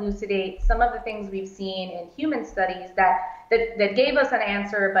started to elucidate some of the things we've seen in human studies that gave us an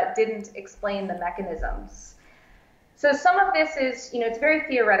answer but didn't explain the mechanisms. So some of this is, it's very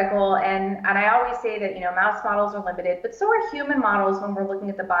theoretical, and I always say that, mouse models are limited, but so are human models when we're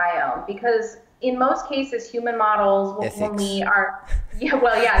looking at the biome, because in most cases, human models, when we are,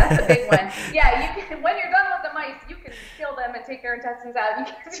 that's a big one. Yeah, you can, when you're done with the mice, you can kill them and take their intestines out. You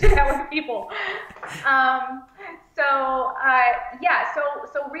can do that with people.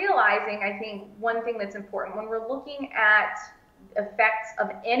 So realizing, I think, one thing that's important when we're looking at effects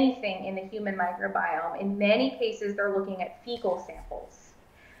of anything in the human microbiome, in many cases they're looking at fecal samples.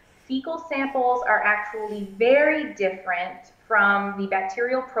 Fecal samples are actually very different from the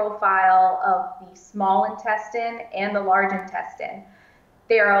bacterial profile of the small intestine and the large intestine.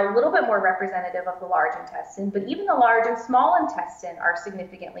 They are a little bit more representative of the large intestine, but even the large and small intestine are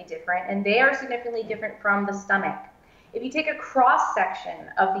significantly different, and they are significantly different from the stomach. If you take a cross-section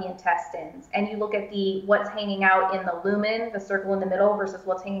of the intestines and you look at what's hanging out in the lumen, the circle in the middle, versus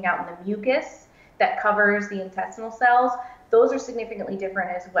what's hanging out in the mucus that covers the intestinal cells, those are significantly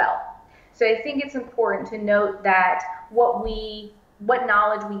different as well. So I think it's important to note that what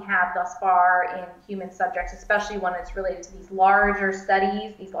knowledge we have thus far in human subjects, especially when it's related to these larger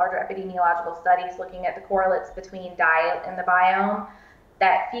studies, these larger epidemiological studies looking at the correlates between diet and the biome,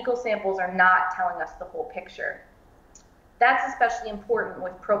 that fecal samples are not telling us the whole picture. That's especially important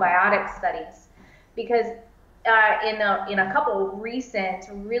with probiotic studies, because in a couple recent,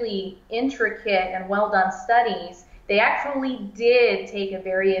 really intricate and well-done studies, they actually did take a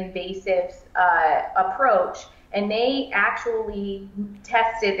very invasive approach, and they actually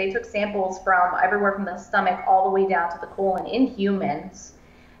they took samples from everywhere from the stomach all the way down to the colon in humans,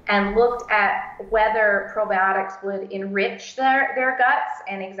 and looked at whether probiotics would enrich their guts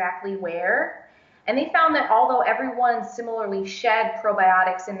and exactly where. And they found that although everyone similarly shed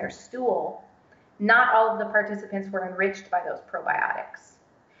probiotics in their stool, not all of the participants were enriched by those probiotics.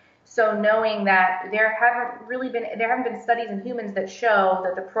 So knowing that there haven't been studies in humans that show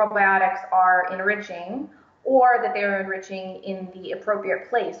that the probiotics are enriching, or that they're enriching in the appropriate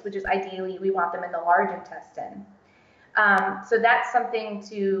place, which is ideally we want them in the large intestine. So that's something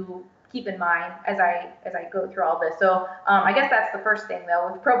to keep in mind as I go through all this. So I guess that's the first thing,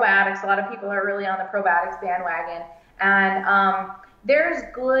 though. With probiotics, a lot of people are really on the probiotics bandwagon, and there's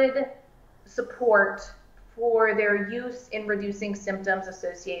good support for their use in reducing symptoms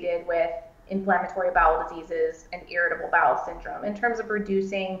associated with inflammatory bowel diseases and irritable bowel syndrome in terms of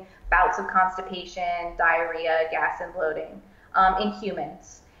reducing bouts of constipation, diarrhea, gas, and bloating in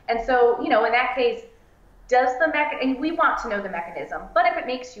humans. And so, in that case, and we want to know the mechanism, but if it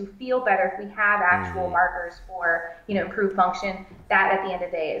makes you feel better, if we have actual markers for, improved function, that at the end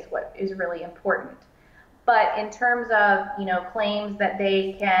of the day is what is really important. But in terms of, claims that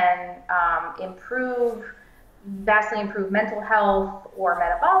they can vastly improve mental health or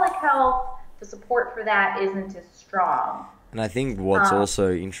metabolic health, the support for that isn't as strong. And I think what's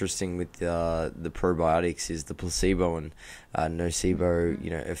also interesting with the probiotics is the placebo and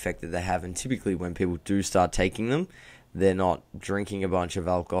nocebo, effect that they have. And typically when people do start taking them, they're not drinking a bunch of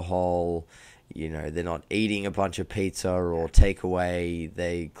alcohol, they're not eating a bunch of pizza or takeaway.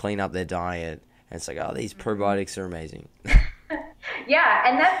 They clean up their diet. And it's like, oh, these probiotics are amazing. Yeah,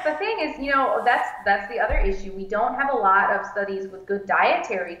 and that's the thing is, that's the other issue. We don't have a lot of studies with good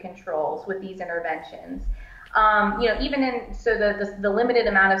dietary controls with these interventions. Even in the limited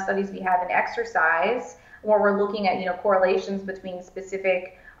amount of studies we have in exercise, where we're looking at correlations between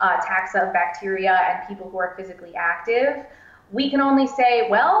specific taxa of bacteria and people who are physically active, we can only say,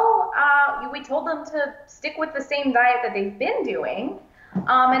 well, we told them to stick with the same diet that they've been doing,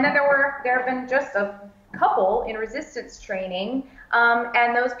 and then there have been just a couple in resistance training,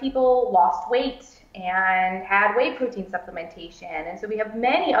 and those people lost weight and had whey protein supplementation. And so we have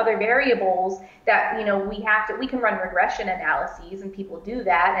many other variables that, we can run regression analyses, and people do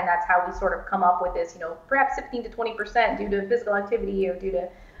that. And that's how we sort of come up with this, perhaps 15 to 20% due to physical activity or due to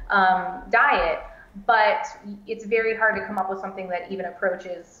diet. But it's very hard to come up with something that even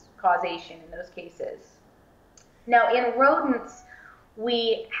approaches causation in those cases. Now, in rodents,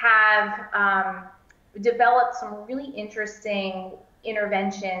 we have developed some really interesting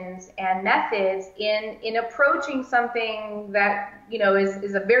interventions and methods in approaching something that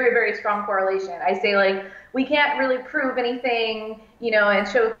is a very, very strong correlation. I say, we can't really prove anything and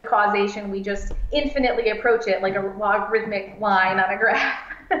show causation. We just infinitely approach it like a logarithmic line on a graph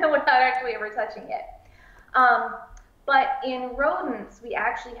without actually ever touching it. But in rodents, we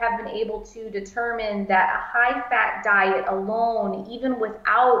actually have been able to determine that a high-fat diet alone, even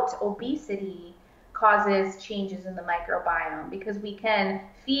without obesity, causes changes in the microbiome, because we can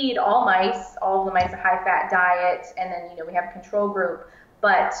feed all of the mice a high-fat diet, and then we have a control group,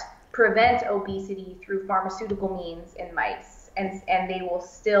 but prevent obesity through pharmaceutical means in mice, and they will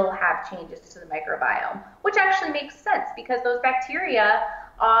still have changes to the microbiome, which actually makes sense because those bacteria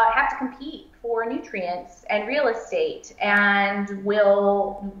have to compete for nutrients and real estate, and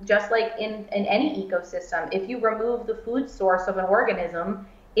will, just like in any ecosystem, if you remove the food source of an organism,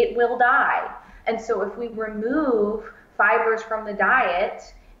 it will die. And so if we remove fibers from the diet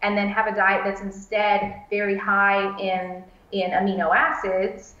and then have a diet that's instead very high in amino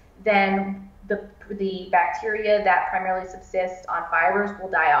acids, then the bacteria that primarily subsist on fibers will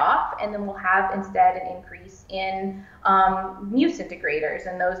die off, and then we'll have instead an increase in mucin degraders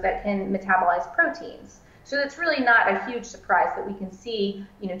and those that can metabolize proteins. So it's really not a huge surprise that we can see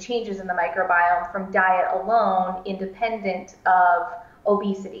changes in the microbiome from diet alone, independent of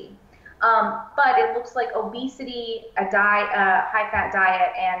obesity. But it looks like obesity, a high-fat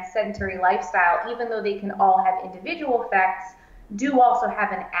diet, and sedentary lifestyle, even though they can all have individual effects, do also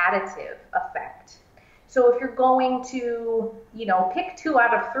have an additive effect. So if you're going to, pick 2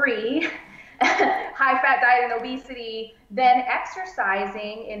 out of 3, high-fat diet and obesity, then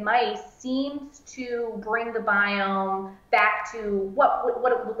exercising in mice seems to bring the biome back to what it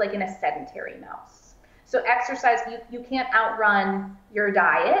would look like in a sedentary mouse. So exercise, you can't outrun your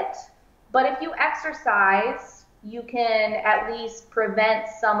diet, but if you exercise, you can at least prevent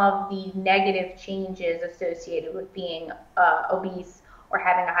some of the negative changes associated with being obese or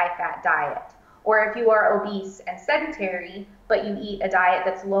having a high-fat diet. Or if you are obese and sedentary, but you eat a diet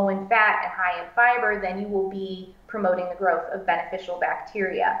that's low in fat and high in fiber, then you will be promoting the growth of beneficial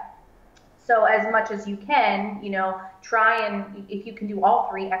bacteria. So as much as you can, try and, if you can do all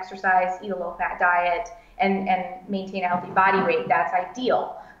 3, exercise, eat a low-fat diet, and maintain a healthy body weight, that's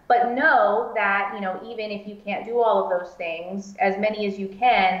ideal. But know that, even if you can't do all of those things, as many as you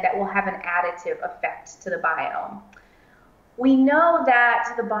can, that will have an additive effect to the biome. We know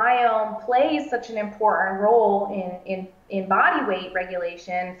that the biome plays such an important role in body weight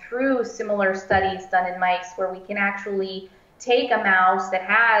regulation through similar studies done in mice, where we can actually take a mouse that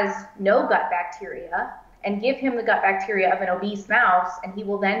has no gut bacteria and give him the gut bacteria of an obese mouse, and he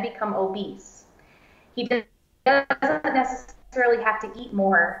will then become obese. He doesn't necessarily have to eat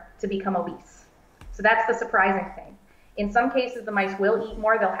more to become obese. So that's the surprising thing. In some cases, the mice will eat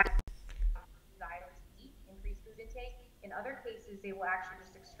more. They'll have desire to eat, increase food intake. In other cases, they will actually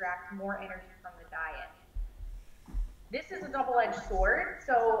just extract more energy from the diet. This is a double-edged sword.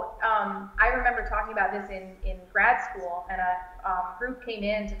 So I remember talking about this in grad school, and a group came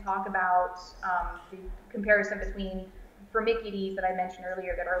in to talk about the comparison between Firmicutes that I mentioned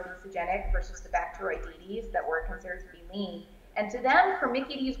earlier that are obesogenic versus the Bacteroidetes that were considered to be lean. And to them,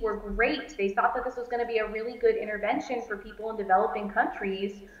 Firmicutes were great. They thought that this was going to be a really good intervention for people in developing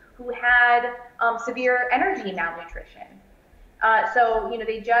countries who had severe energy malnutrition. So,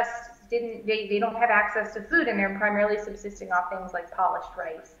 they just they don't have access to food, and they're primarily subsisting off things like polished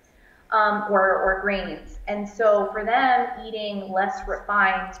rice or grains. And so for them, eating less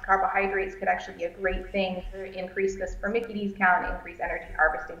refined carbohydrates could actually be a great thing to increase this Firmicutes count, increase energy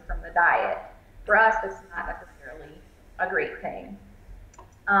harvesting from the diet. For us, that's not necessarily a great thing.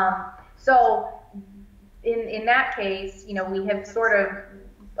 So in that case, we have sort of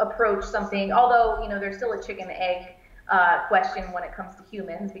approached something, although, there's still a chicken egg question when it comes to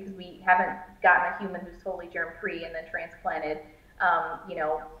humans, because we haven't gotten a human who's totally germ-free and then transplanted,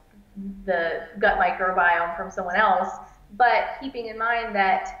 the gut microbiome from someone else. But keeping in mind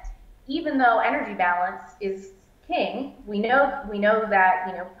that even though energy balance is king, we know that,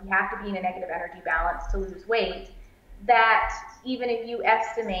 we have to be in a negative energy balance to lose weight, that even if you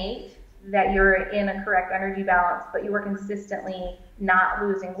estimate that you're in a correct energy balance, but you are consistently not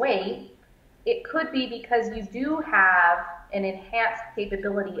losing weight, it could be because you do have an enhanced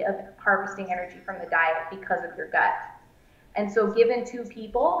capability of harvesting energy from the diet because of your gut. And so given two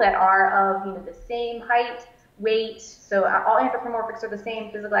people that are of the same height, weight, so all anthropomorphics are the same,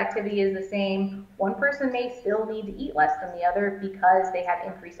 physical activity is the same, one person may still need to eat less than the other because they have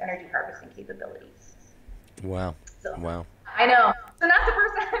increased energy harvesting capabilities. Wow. So, wow. I know. So not the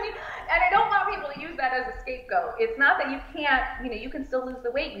person, and I don't want people to use that as a scapegoat. It's not that you can't, you can still lose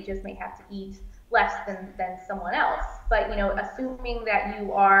the weight, you just may have to eat less than someone else. But, assuming that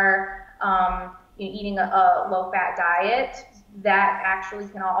you are eating a low-fat diet, that actually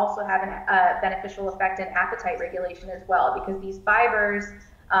can also have a beneficial effect in appetite regulation as well, because these fibers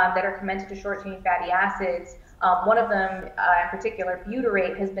that are fermented to short-chain fatty acids, one of them in particular,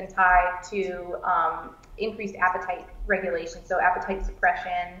 butyrate, has been tied to increased appetite regulation, so appetite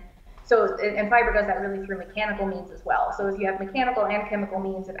suppression. So, and fiber does that really through mechanical means as well. So if you have mechanical and chemical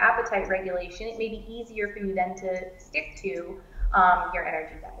means of appetite regulation, it may be easier for you then to stick to your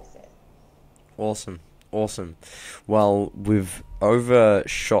energy deficit. Awesome. Well, we've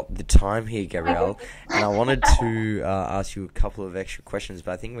overshot the time here, Gabrielle, and I wanted to ask you a couple of extra questions,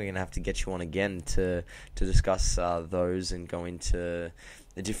 but I think we're going to have to get you on again to discuss those and go into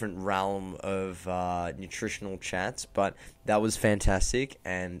a different realm of nutritional chats. But that was fantastic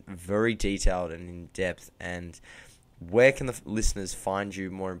and very detailed and in depth. And where can the listeners find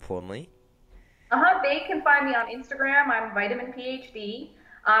you, more importantly? They can find me on Instagram. I'm Vitamin PhD.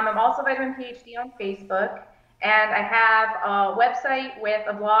 I'm also Vitamin PhD on Facebook, and I have a website with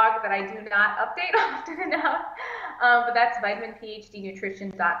a blog that I do not update often enough, but that's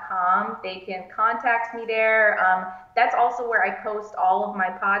vitaminphdnutrition.com. They can contact me there. That's also where I post all of my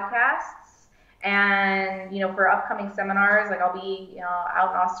podcasts, and for upcoming seminars, like I'll be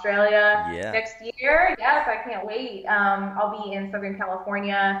out in Australia next year. Yes, I can't wait. I'll be in Southern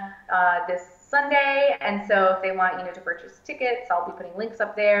California this Sunday, and so if they want to purchase tickets, I'll be putting links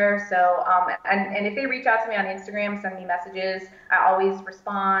up there. So and if they reach out to me on Instagram, send me messages, I always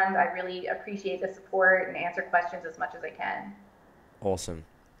respond. I really appreciate the support and answer questions as much as I can. Awesome.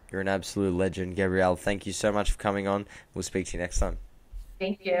 You're an absolute legend, Gabrielle. Thank you so much for coming on. We'll speak to you next time.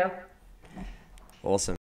 Thank you. Awesome.